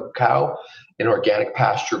 If you have a cow in organic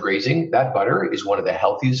pasture grazing, that butter is one of the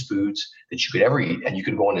healthiest foods that you could ever eat. And you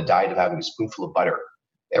could go on a diet of having a spoonful of butter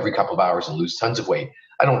every couple of hours and lose tons of weight.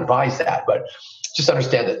 I don't advise that, but just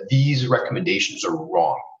understand that these recommendations are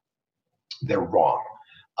wrong. They're wrong.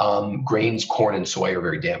 Grains, corn, and soy are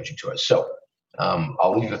very damaging to us. So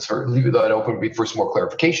I'll leave that open for some more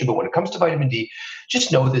clarification. But when it comes to vitamin D,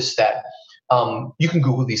 just know this, that you can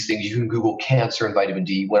Google these things. You can Google cancer and vitamin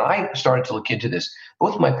D. When I started to look into this,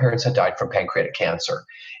 both of my parents had died from pancreatic cancer.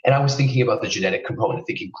 And I was thinking about the genetic component,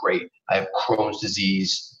 thinking, great, I have Crohn's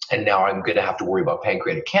disease, and now I'm going to have to worry about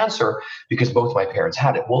pancreatic cancer because both of my parents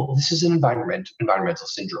had it. Well, this is an environmental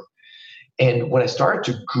syndrome. And when I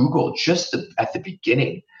started to Google just at the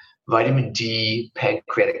beginning, vitamin D,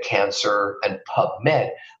 pancreatic cancer, and PubMed.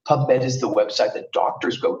 PubMed is the website that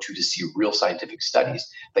doctors go to see real scientific studies.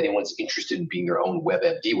 If anyone's interested in being their own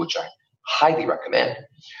WebMD, which I highly recommend.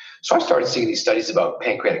 So I started seeing these studies about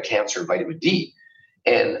pancreatic cancer and vitamin D.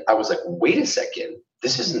 And I was like, wait a second,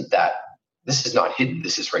 this is not hidden.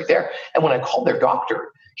 This is right there. And when I called their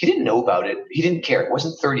doctor, he didn't know about it. He didn't care. It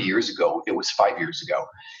wasn't 30 years ago. It was 5 years ago.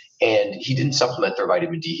 And he didn't supplement their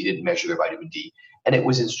vitamin D. He didn't measure their vitamin D. And it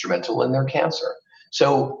was instrumental in their cancer.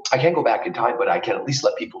 So I can't go back in time, but I can at least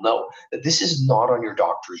let people know that this is not on your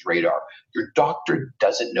doctor's radar. Your doctor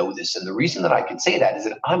doesn't know this. And the reason that I can say that is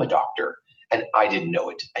that I'm a doctor and I didn't know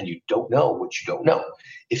it. And you don't know what you don't know.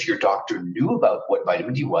 If your doctor knew about what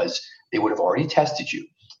vitamin D was, they would have already tested you.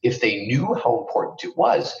 If they knew how important it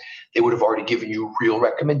was, they would have already given you real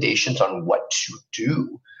recommendations on what to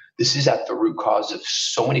do. This is at the root cause of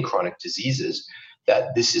so many chronic diseases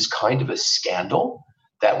that this is kind of a scandal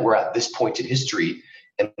that we're at this point in history.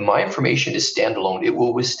 And my information is standalone. It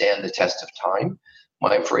will withstand the test of time.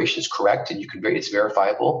 My information is correct and it's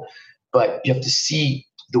verifiable, but you have to see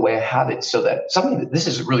the way I have it so that this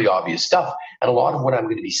is really obvious stuff. And a lot of what I'm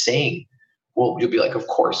going to be saying, well, you'll be like, of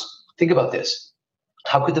course, think about this.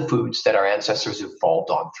 How could the foods that our ancestors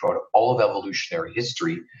evolved on throughout all of evolutionary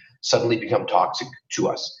history suddenly become toxic to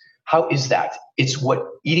us? How is that? It's what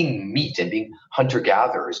eating meat and being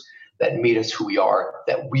hunter-gatherers that made us who we are,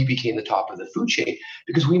 that we became the top of the food chain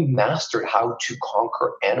because we mastered how to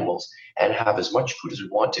conquer animals and have as much food as we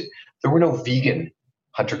wanted. There were no vegan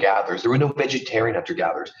hunter-gatherers. There were no vegetarian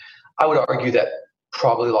hunter-gatherers. I would argue that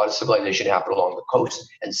probably a lot of civilization happened along the coast,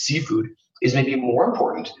 and seafood is maybe more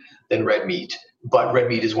important than red meat, but red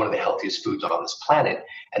meat is one of the healthiest foods on this planet.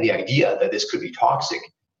 And the idea that this could be toxic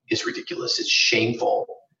is ridiculous. It's shameful.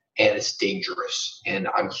 And it's dangerous. And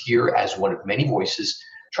I'm here as one of many voices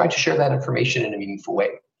trying to share that information in a meaningful way.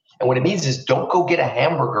 And what it means is don't go get a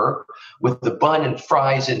hamburger with the bun and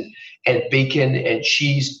fries and bacon and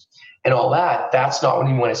cheese and all that. That's not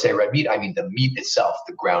when I say red meat. I mean the meat itself,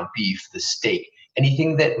 the ground beef, the steak,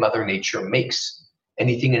 anything that Mother Nature makes,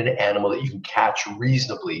 anything in an animal that you can catch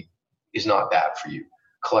reasonably is not bad for you.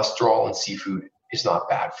 Cholesterol in seafood is not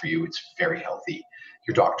bad for you. It's very healthy.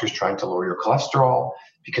 Your doctor's trying to lower your cholesterol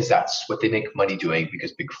because that's what they make money doing,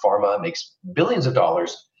 because Big Pharma makes billions of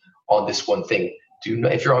dollars on this one thing.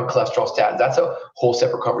 If you're on cholesterol statins, that's a whole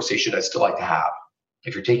separate conversation I'd still like to have. Are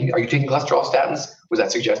you taking cholesterol statins? Was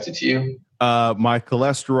that suggested to you? My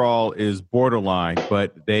cholesterol is borderline,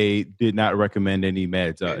 but they did not recommend any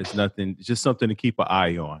meds. It's nothing, it's just something to keep an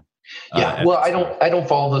eye on. Yeah, well, I don't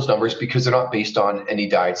follow those numbers because they're not based on any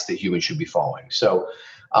diets that humans should be following. So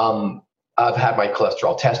I've had my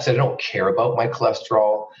cholesterol tested. I don't care about my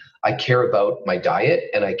cholesterol. I care about my diet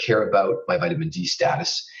and I care about my vitamin D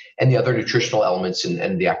status and the other nutritional elements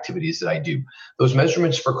and the activities that I do. Those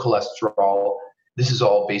measurements for cholesterol, this is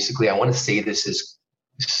all basically, I want to say this as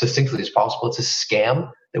succinctly as possible. It's a scam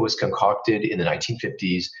that was concocted in the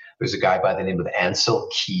 1950s. There's a guy by the name of Ancel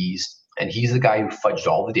Keys, and he's the guy who fudged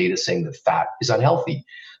all the data saying that fat is unhealthy.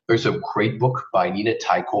 There's a great book by Nina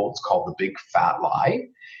Teicholz. It's called The Big Fat Lie.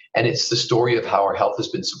 And it's the story of how our health has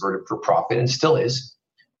been subverted for profit and still is.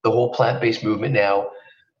 The whole plant-based movement now,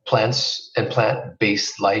 plants and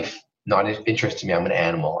plant-based life, not interested me. I'm an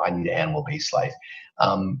animal. I need an animal-based life.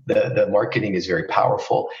 The marketing is very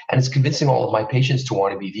powerful, and it's convincing all of my patients to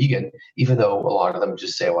want to be vegan, even though a lot of them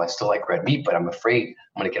just say, well, I still like red meat, but I'm afraid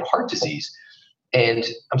I'm going to get heart disease. And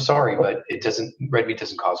I'm sorry, but red meat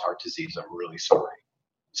doesn't cause heart disease. I'm really sorry.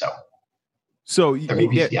 So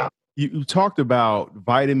yeah. you talked about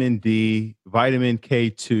vitamin D, vitamin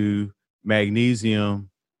K2, magnesium.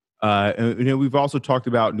 And we've also talked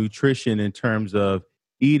about nutrition in terms of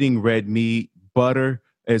eating red meat, butter,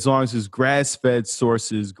 as long as it's grass-fed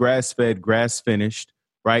sources, grass-fed, grass-finished,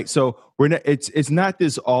 right? So we're not, it's not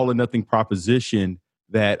this all or nothing proposition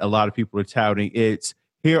that a lot of people are touting. It's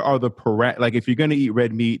here are the like if you're going to eat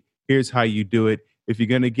red meat, here's how you do it. If you're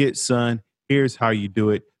going to get sun, here's how you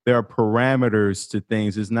do it. There are parameters to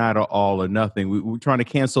things. It's not a all or nothing. We're trying to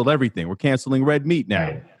cancel everything. We're canceling red meat now.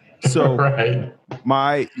 Right. So Right.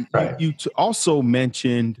 Right. you also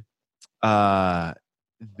mentioned that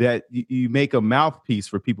you make a mouthpiece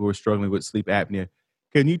for people who are struggling with sleep apnea.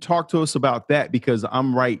 Can you talk to us about that? Because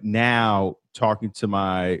I'm right now talking to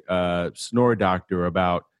my snore doctor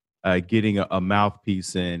about getting a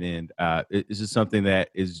mouthpiece in, and it's just something that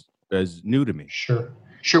is new to me. Sure.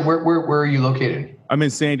 Sure. Where are you located? I'm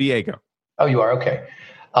in San Diego. Oh, you are? Okay.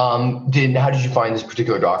 How did you find this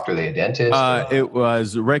particular doctor? Are they a dentist? It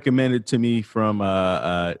was recommended to me from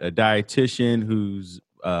a dietitian whose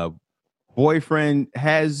boyfriend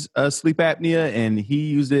has sleep apnea, and he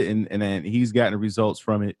used it, and then he's gotten results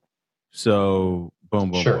from it. So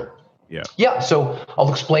boom. Sure. Yeah. Yeah. So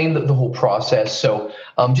I'll explain the whole process. So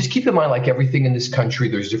just keep in mind, like everything in this country,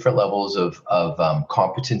 there's different levels of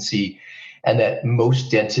competency, and that most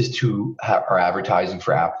dentists who are advertising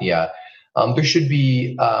for apnea, there should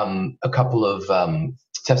be a couple of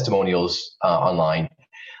testimonials online,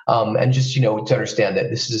 and just to understand that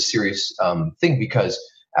this is a serious thing, because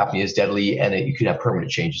apnea is deadly, and you can have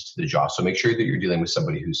permanent changes to the jaw. So make sure that you're dealing with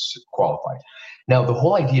somebody who's qualified. Now, the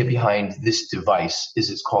whole idea behind this device is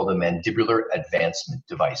it's called a mandibular advancement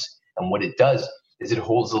device. And what it does is it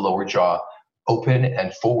holds the lower jaw open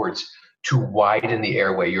and forwards to widen the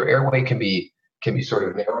airway. Your airway can be sort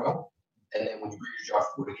of narrow, and then when you bring your jaw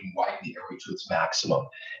forward, it can widen the airway to its maximum.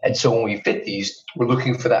 And so when we fit these, we're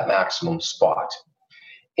looking for that maximum spot.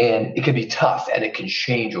 And it can be tough, and it can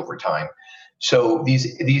change over time. So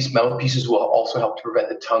these mouthpieces will also help to prevent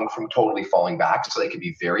the tongue from totally falling back, so they can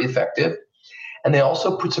be very effective. And they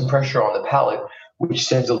also put some pressure on the palate, which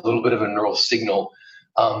sends a little bit of a neural signal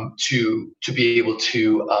to be able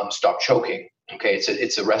to stop choking. Okay,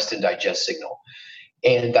 it's a rest and digest signal.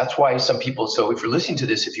 And that's why some people, so if you're listening to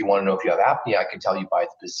this, if you want to know if you have apnea, I can tell you by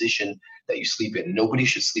the position that you sleep in. Nobody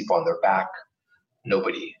should sleep on their back.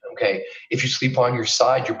 Nobody. Okay. If you sleep on your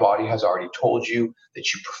side, your body has already told you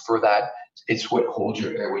that you prefer that. It's what holds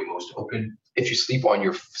your airway most open. If you sleep on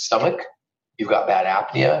your stomach, you've got bad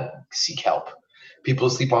apnea, seek help. People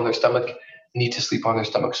who sleep on their stomach need to sleep on their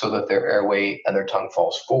stomach so that their airway and their tongue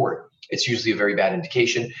falls forward. It's usually a very bad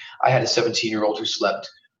indication. I had a 17-year-old who slept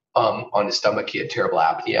on his stomach. He had terrible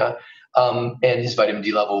apnea, and his vitamin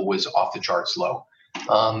D level was off the charts low.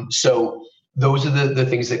 So those are the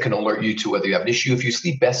things that can alert you to whether you have an issue. If you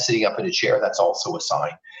sleep best sitting up in a chair, that's also a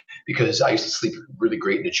sign. Because I used to sleep really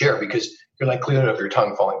great in a chair, because your likelihood of your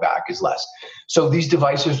tongue falling back is less. So these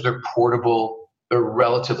devices, they're portable, they're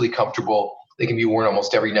relatively comfortable. They can be worn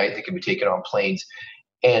almost every night. They can be taken on planes.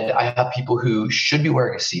 And I have people who should be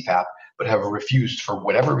wearing a CPAP, but have refused for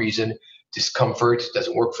whatever reason. Discomfort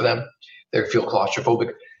doesn't work for them. They feel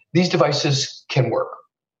claustrophobic. These devices can work.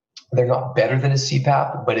 They're not better than a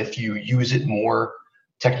CPAP, but if you use it more,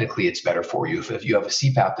 technically it's better for you. If you have a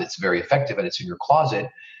CPAP that's very effective and it's in your closet,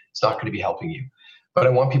 it's not going to be helping you. But I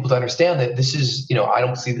want people to understand that this is, I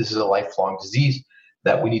don't see this as a lifelong disease,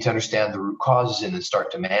 that we need to understand the root causes and then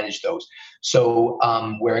start to manage those. So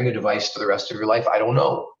wearing a device for the rest of your life, I don't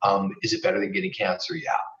know. Is it better than getting cancer?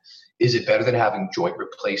 Yeah. Is it better than having joint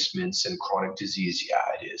replacements and chronic disease? Yeah,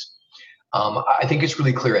 it is. I think it's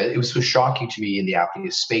really clear. It was so shocking to me in the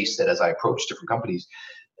apnea space that as I approached different companies,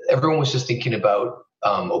 everyone was just thinking about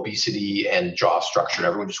obesity and jaw structure.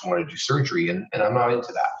 Everyone just wanted to do surgery, and I'm not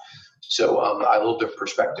into that. So I have a little different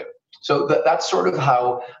perspective. So that's sort of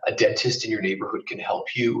how a dentist in your neighborhood can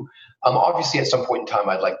help you. Obviously, at some point in time,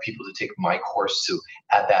 I'd like people to take my course to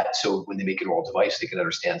add that, so when they make an oral device, they can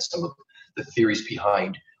understand some of the theories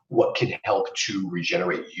behind what can help to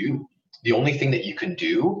regenerate you. The only thing that you can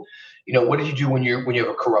do, what do you do when you have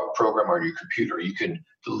a corrupt program on your computer? You can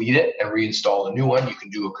delete it and reinstall a new one. You can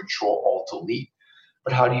do a Control-Alt-Delete.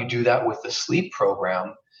 But how do you do that with the sleep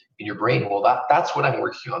program in your brain? Well, that's what I'm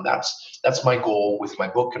working on. That's my goal with my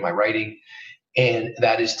book and my writing. And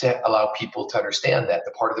that is to allow people to understand that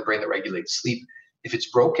the part of the brain that regulates sleep, if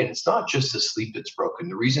it's broken, it's not just the sleep that's broken.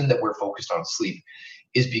 The reason that we're focused on sleep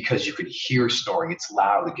is because you can hear snoring. It's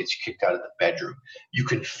loud. It gets you kicked out of the bedroom. You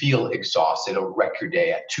can feel exhausted. It'll wreck your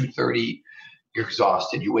day at 2:30. You're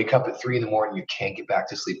exhausted. You wake up at 3 a.m. You can't get back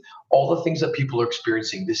to sleep. All the things that people are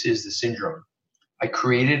experiencing, this is the syndrome I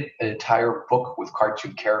created an entire book with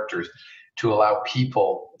cartoon characters to allow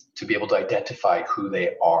people to be able to identify who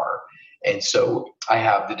they are. And so I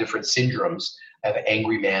have the different syndromes. I have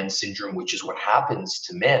angry man syndrome, which is what happens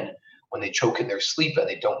to men when they choke in their sleep and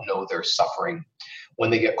they don't know they're suffering. When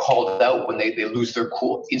they get called out, when they lose their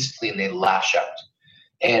cool instantly and they lash out.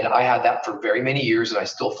 And I had that for very many years, and I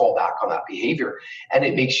still fall back on that behavior. And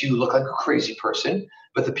it makes you look like a crazy person.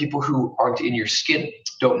 But the people who aren't in your skin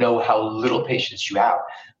don't know how little patience you have.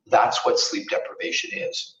 That's what sleep deprivation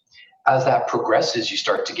is. As that progresses, you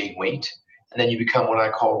start to gain weight, and then you become what I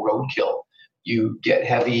call roadkill. You get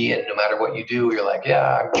heavy, and no matter what you do, you're like,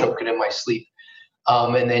 yeah, I'm choking in my sleep.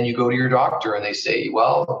 And then you go to your doctor and they say,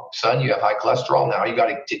 well, son, you have high cholesterol now. You got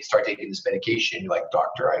to start taking this medication. You're like,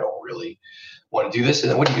 doctor, I don't really want to do this.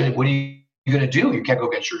 And then what are you going to do? You can't go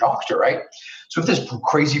get your doctor, right? So if this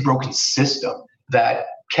crazy broken system that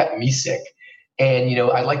kept me sick, and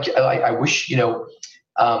I wish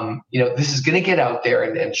this is going to get out there,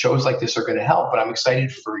 and shows like this are going to help. But I'm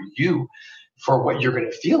excited for you, for what you're going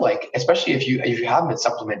to feel like, especially if you haven't been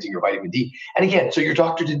supplementing your vitamin D. And again, so your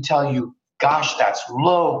doctor didn't tell you, gosh, that's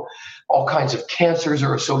low. All kinds of cancers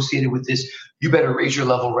are associated with this. You better raise your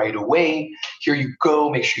level right away. Here you go.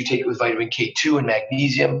 Make sure you take it with vitamin K2 and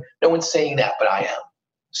magnesium. No one's saying that, but I am.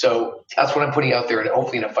 So that's what I'm putting out there, and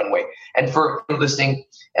hopefully in a fun way. And for listening,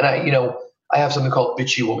 and I have something called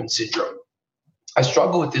bitchy woman syndrome. I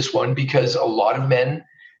struggle with this one because a lot of men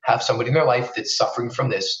have somebody in their life that's suffering from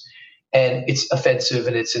this, and it's offensive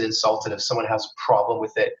and it's an insult. And if someone has a problem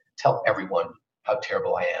with it, tell everyone how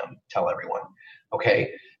terrible I am. Tell everyone.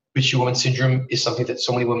 Okay. Bitchy woman syndrome is something that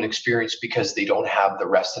so many women experience because they don't have the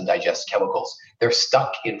rest and digest chemicals. They're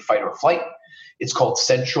stuck in fight or flight. It's called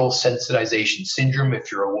central sensitization syndrome.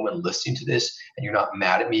 If you're a woman listening to this and you're not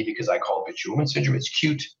mad at me because I call it bitchy woman syndrome, it's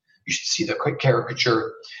cute. You should see the quick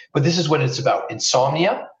caricature. But this is what it's about.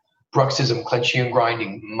 Insomnia, bruxism, clenching and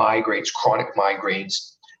grinding, migraines, chronic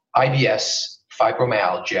migraines, IBS,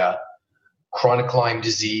 fibromyalgia, chronic Lyme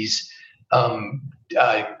disease,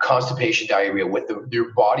 constipation, diarrhea.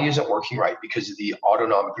 Your body isn't working right because of the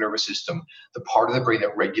autonomic nervous system, the part of the brain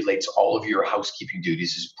that regulates all of your housekeeping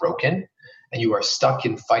duties, is broken, and you are stuck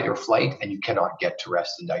in fight or flight, and you cannot get to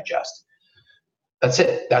rest and digest. That's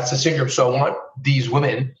it. That's the syndrome. So I want these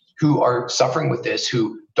women who are suffering with this,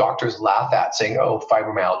 who doctors laugh at, saying, oh,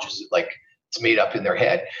 fibromyalgia is like it's made up in their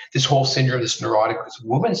head. This whole syndrome, this neurotic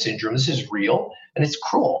woman syndrome, this is real and it's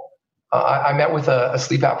cruel. I met with a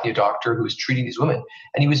sleep apnea doctor who was treating these women,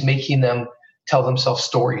 and he was making them tell themselves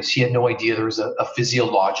stories. He had no idea there was a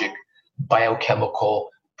physiologic, biochemical,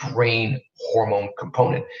 brain hormone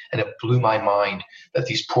component. And it blew my mind that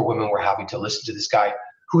these poor women were having to listen to this guy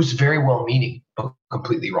who was very well-meaning, but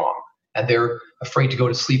completely wrong. And they're afraid to go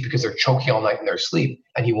to sleep because they're choking all night in their sleep.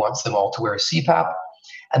 And he wants them all to wear a CPAP.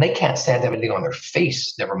 And they can't stand to have anything on their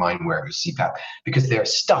face, never mind wearing a CPAP, because they're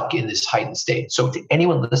stuck in this heightened state. So to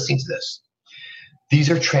anyone listening to this, these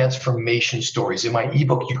are transformation stories. In my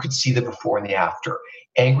ebook, you could see the before and the after.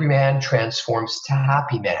 Angry man transforms to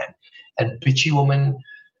happy man, and bitchy woman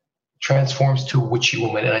transforms to witchy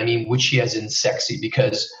woman. And I mean witchy as in sexy,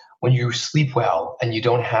 because when you sleep well and you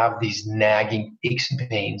don't have these nagging aches and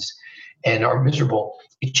pains and are miserable,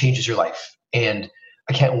 it changes your life. And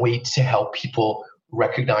I can't wait to help people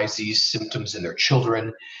recognize these symptoms in their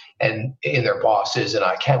children and in their bosses. And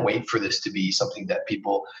I can't wait for this to be something that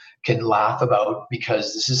people can laugh about,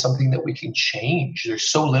 because this is something that we can change. There's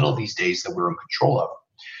so little these days that we're in control of.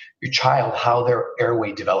 Your child, how their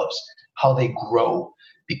airway develops, how they grow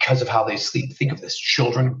because of how they sleep. Think of this: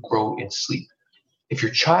 children grow in sleep. If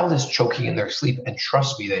your child is choking in their sleep, and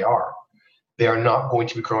trust me, they are not going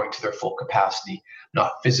to be growing to their full capacity,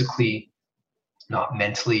 not physically, not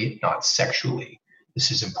mentally, not sexually. This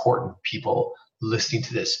is important, people listening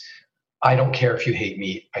to this. I don't care if you hate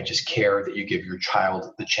me. I just care that you give your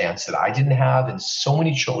child the chance that I didn't have and so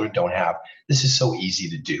many children don't have. This is so easy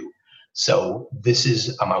to do. So this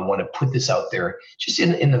is, I want to put this out there just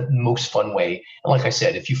in the most fun way. And like I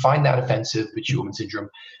said, if you find that offensive, bitchy woman syndrome,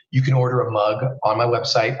 you can order a mug on my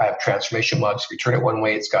website. I have transformation mugs. If you turn it one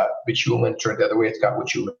way, it's got bitchy woman. Turn it the other way, it's got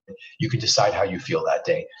witchy woman. You can decide how you feel that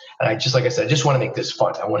day. And I just, like I said, I just want to make this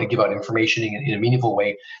fun. I want to give out information in a meaningful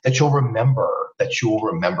way that you'll remember,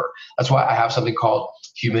 That's why I have something called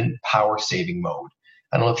human power saving mode.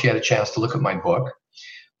 I don't know if you had a chance to look at my book,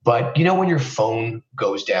 but you know when your phone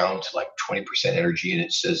goes down to like 20% energy and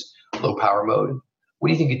it says low power mode, what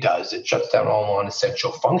do you think it does? It shuts down all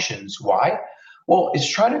non-essential functions. Why? Well, it's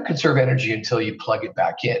trying to conserve energy until you plug it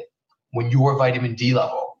back in. When your vitamin D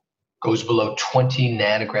level goes below 20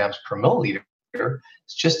 nanograms per milliliter,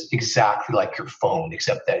 it's just exactly like your phone,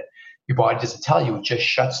 except that Your body doesn't tell you, it just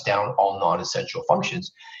shuts down all non-essential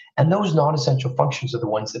functions. And those non-essential functions are the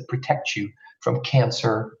ones that protect you from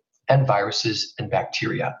cancer and viruses and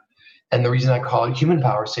bacteria. And the reason I call it human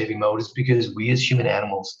power saving mode is because we as human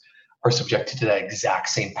animals are subjected to that exact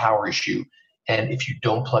same power issue. And if you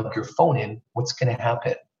don't plug your phone in, what's going to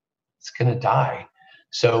happen? It's going to die.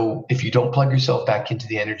 So if you don't plug yourself back into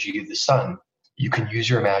the energy of the sun, you can use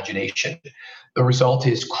your imagination. The result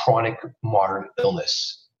is chronic modern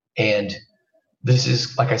illness. And this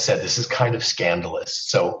is, like I said, this is kind of scandalous.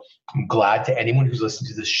 So I'm glad to anyone who's listening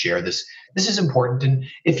to this, share this. This is important. And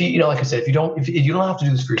if you, like I said, if you don't have to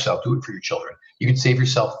do this for yourself, do it for your children. You can save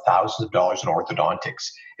yourself thousands of dollars in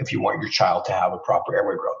orthodontics if you want your child to have a proper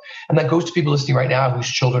airway growth. And that goes to people listening right now whose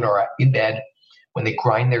children are in bed when they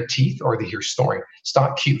grind their teeth or they hear snoring. It's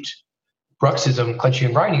not cute. Bruxism, clenching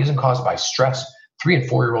and grinding, isn't caused by stress. 3 and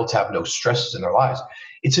 4-year-olds have no stresses in their lives.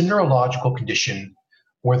 It's a neurological condition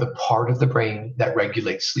where the part of the brain that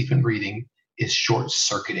regulates sleep and breathing is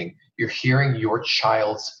short-circuiting. You're hearing your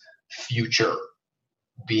child's future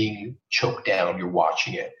being choked down. You're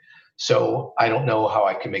watching it. So I don't know how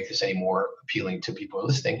I can make this any more appealing to people who are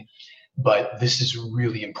listening, but this is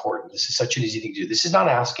really important. This is such an easy thing to do. This is not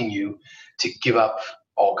asking you to give up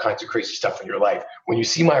all kinds of crazy stuff in your life. When you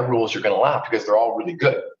see my rules, you're going to laugh because they're all really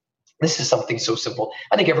good. This is something so simple.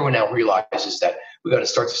 I think everyone now realizes that we got to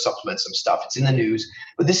start to supplement some stuff. It's in the news,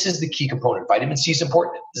 but this is the key component. Vitamin C is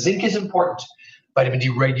important. Zinc is important. Vitamin D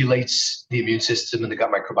regulates the immune system and the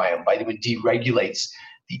gut microbiome. Vitamin D regulates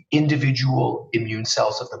the individual immune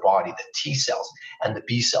cells of the body, the T cells and the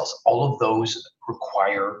B cells. All of those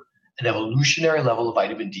require an evolutionary level of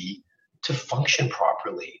vitamin D to function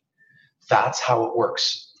properly. That's how it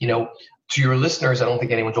works. To your listeners, I don't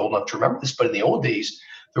think anyone's old enough to remember this, but in the old days,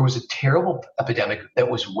 there was a terrible epidemic that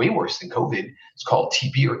was way worse than COVID. It's called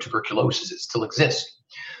TB or tuberculosis. It still exists.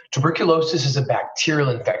 Tuberculosis is a bacterial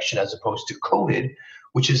infection as opposed to COVID,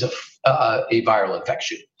 which is a viral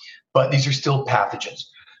infection. But these are still pathogens.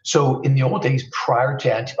 So in the old days, prior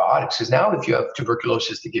to antibiotics, because now if you have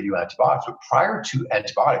tuberculosis, they give you antibiotics. But prior to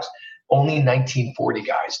antibiotics, only in 1940,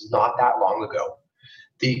 guys, not that long ago,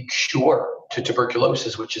 the cure to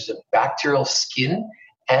tuberculosis, which is a bacterial skin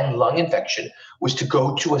and lung infection, was to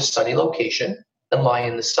go to a sunny location and lie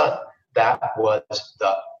in the sun. That was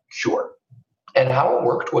the cure. And how it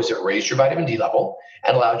worked was it raised your vitamin D level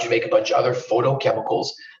and allowed you to make a bunch of other photochemicals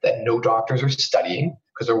that no doctors are studying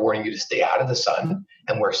because they're warning you to stay out of the sun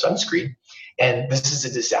and wear sunscreen. And this is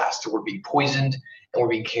a disaster. We're being poisoned and we're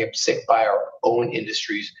being kept sick by our own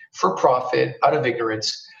industries for profit, out of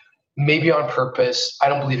ignorance, maybe on purpose. I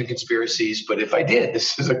don't believe in conspiracies, but if I did,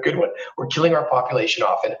 this is a good one. We're killing our population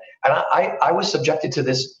off. And I was subjected to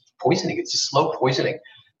this poisoning. It's a slow poisoning,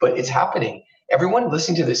 but it's happening. Everyone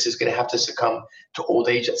listening to this is going to have to succumb to old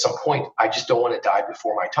age at some point. I just don't want to die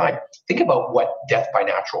before my time. Think about what death by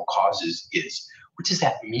natural causes is. What does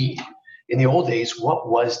that mean? In the old days, what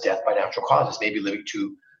was death by natural causes? Maybe living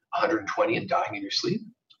to 120 and dying in your sleep?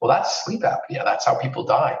 Well, that's sleep apnea. That's how people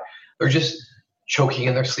die. They're just choking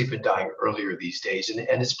in their sleep and dying earlier these days, and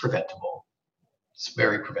it's preventable. It's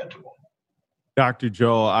very preventable. Dr.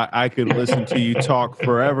 Joel, I could listen to you talk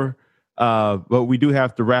forever, but we do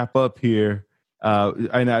have to wrap up here.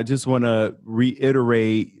 And I just want to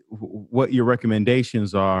reiterate what your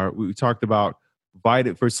recommendations are. We talked about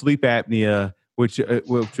for sleep apnea, which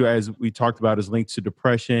as we talked about is linked to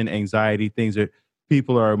depression, anxiety, things that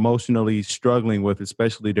people are emotionally struggling with,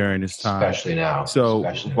 especially during this time. Especially now. So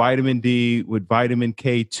vitamin D with vitamin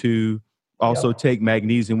K2, also take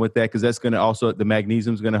magnesium with that, because that's going to the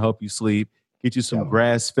magnesium is going to help you sleep. Get you some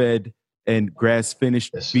grass-fed and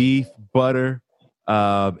grass-finished beef, butter,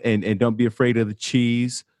 and don't be afraid of the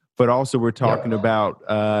cheese. But also we're talking about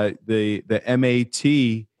the MAT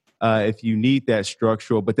if you need that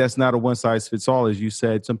structural, but that's not a one-size-fits-all. As you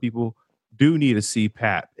said, some people do need a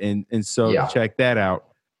CPAP, and so check that out.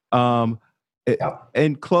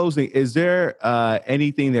 In closing, is there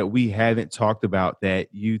anything that we haven't talked about that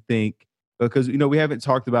you think, because we haven't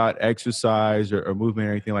talked about exercise or movement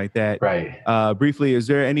or anything like that. Right. Briefly, is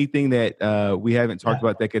there anything that we haven't talked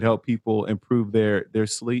about that could help people improve their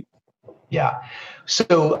sleep? Yeah.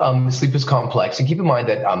 So sleep is complex, and keep in mind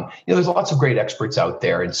that there's lots of great experts out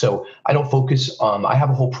there, and so I don't focus. I have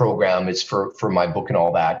a whole program. It's for my book and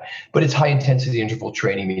all that, but it's high intensity interval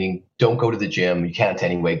training, meaning don't go to the gym. You can't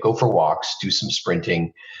anyway. Go for walks. Do some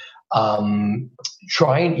sprinting.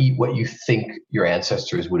 Try and eat what you think your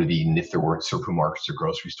ancestors would have eaten if there weren't supermarkets or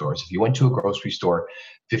grocery stores. If you went to a grocery store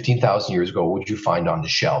 15,000 years ago, what would you find on the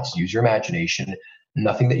shelves? Use your imagination.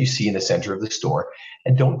 Nothing that you see in the center of the store.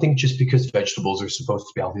 And don't think just because vegetables are supposed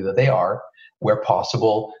to be healthy that they are. Where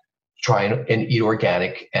possible, try and eat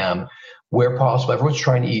organic. Where possible, everyone's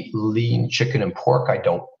trying to eat lean chicken and pork. I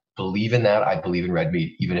don't believe in that. I believe in red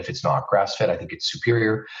meat, even if it's not grass-fed. I think it's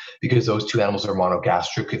superior because those two animals are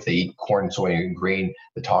monogastric. If they eat corn, soy, and grain,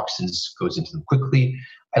 the toxins goes into them quickly.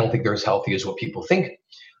 I don't think they're as healthy as what people think.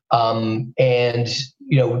 And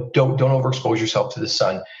don't overexpose yourself to the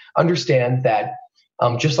sun. Understand that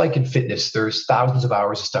just like in fitness, there's thousands of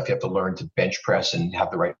hours of stuff you have to learn to bench press and have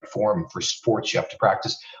the right form. For sports, you have to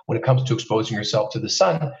practice. When it comes to exposing yourself to the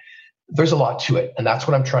sun, there's a lot to it. And that's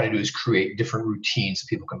what I'm trying to do, is create different routines that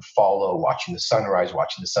people can follow, watching the sunrise,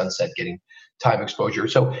 watching the sunset, getting time exposure.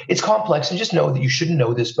 So it's complex, and just know that you shouldn't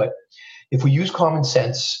know this, but if we use common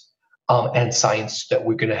sense and science, that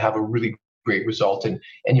we're going to have a really great result. And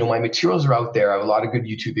my materials are out there. I have a lot of good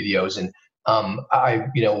YouTube videos, and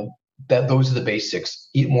those are the basics.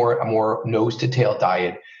 Eat a more nose to tail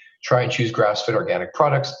diet. Try and choose grass-fed organic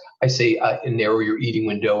products. I say narrow your eating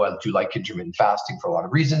window. I do like intermittent fasting for a lot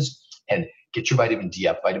of reasons. And get your vitamin D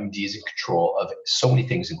up. Vitamin D is in control of so many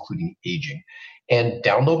things, including aging. And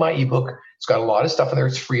download my ebook. It's got a lot of stuff in there.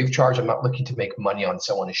 It's free of charge. I'm not looking to make money on it.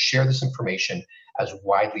 So I want to share this information as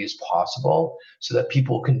widely as possible so that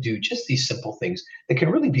people can do just these simple things that can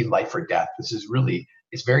really be life or death. It's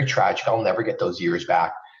very tragic. I'll never get those years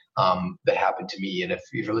back that happened to me. And if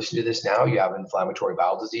you're listening to this now, you have inflammatory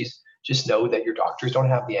bowel disease, just know that your doctors don't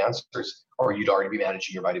have the answers, or you'd already be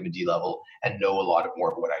managing your vitamin D level and know a lot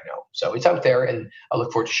more of what I know. So it's out there, and I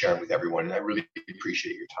look forward to sharing with everyone. And I really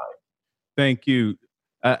appreciate your time. Thank you.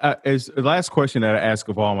 As the last question that I ask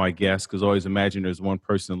of all my guests, because I always imagine there's one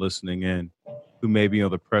person listening in who may be on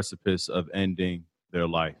the precipice of ending their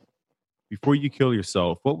life. Before you kill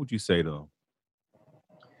yourself, what would you say to them?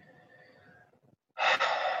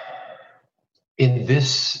 In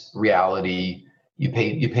this reality, you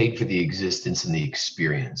paid for the existence and the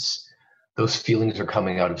experience. Those feelings are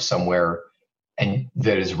coming out of somewhere, and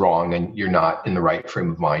that is wrong, and you're not in the right frame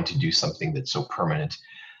of mind to do something that's so permanent.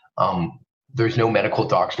 There's no medical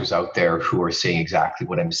doctors out there who are saying exactly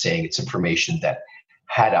what I'm saying. It's information that,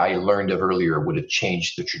 had I learned of earlier, would have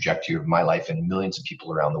changed the trajectory of my life and millions of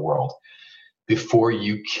people around the world. Before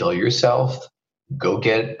you kill yourself, go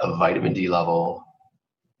get a vitamin D level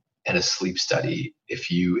and a sleep study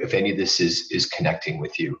if any of this is connecting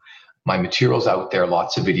with you. My material's out there,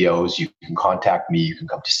 lots of videos. You can contact me, you can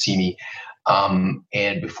come to see me.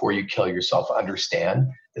 And before you kill yourself, understand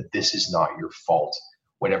that this is not your fault.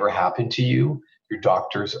 Whatever happened to you, your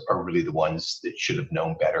doctors are really the ones that should have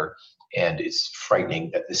known better. And it's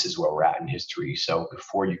frightening that this is where we're at in history. So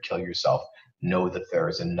before you kill yourself, know that there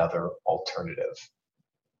is another alternative.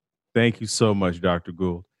 Thank you so much, Dr.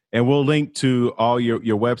 Gould. And we'll link to all your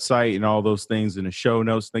website and all those things in the show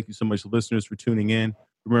notes. Thank you so much, listeners, for tuning in.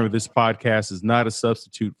 Remember, this podcast is not a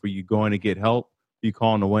substitute for you going to get help. You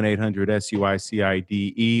call on the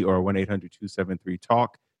 1-800-SUICIDE or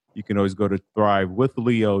 1-800-273-TALK. You can always go to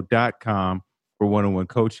thrivewithleo.com for one-on-one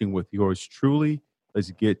coaching with yours truly.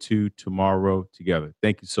 Let's get to tomorrow together.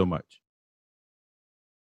 Thank you so much.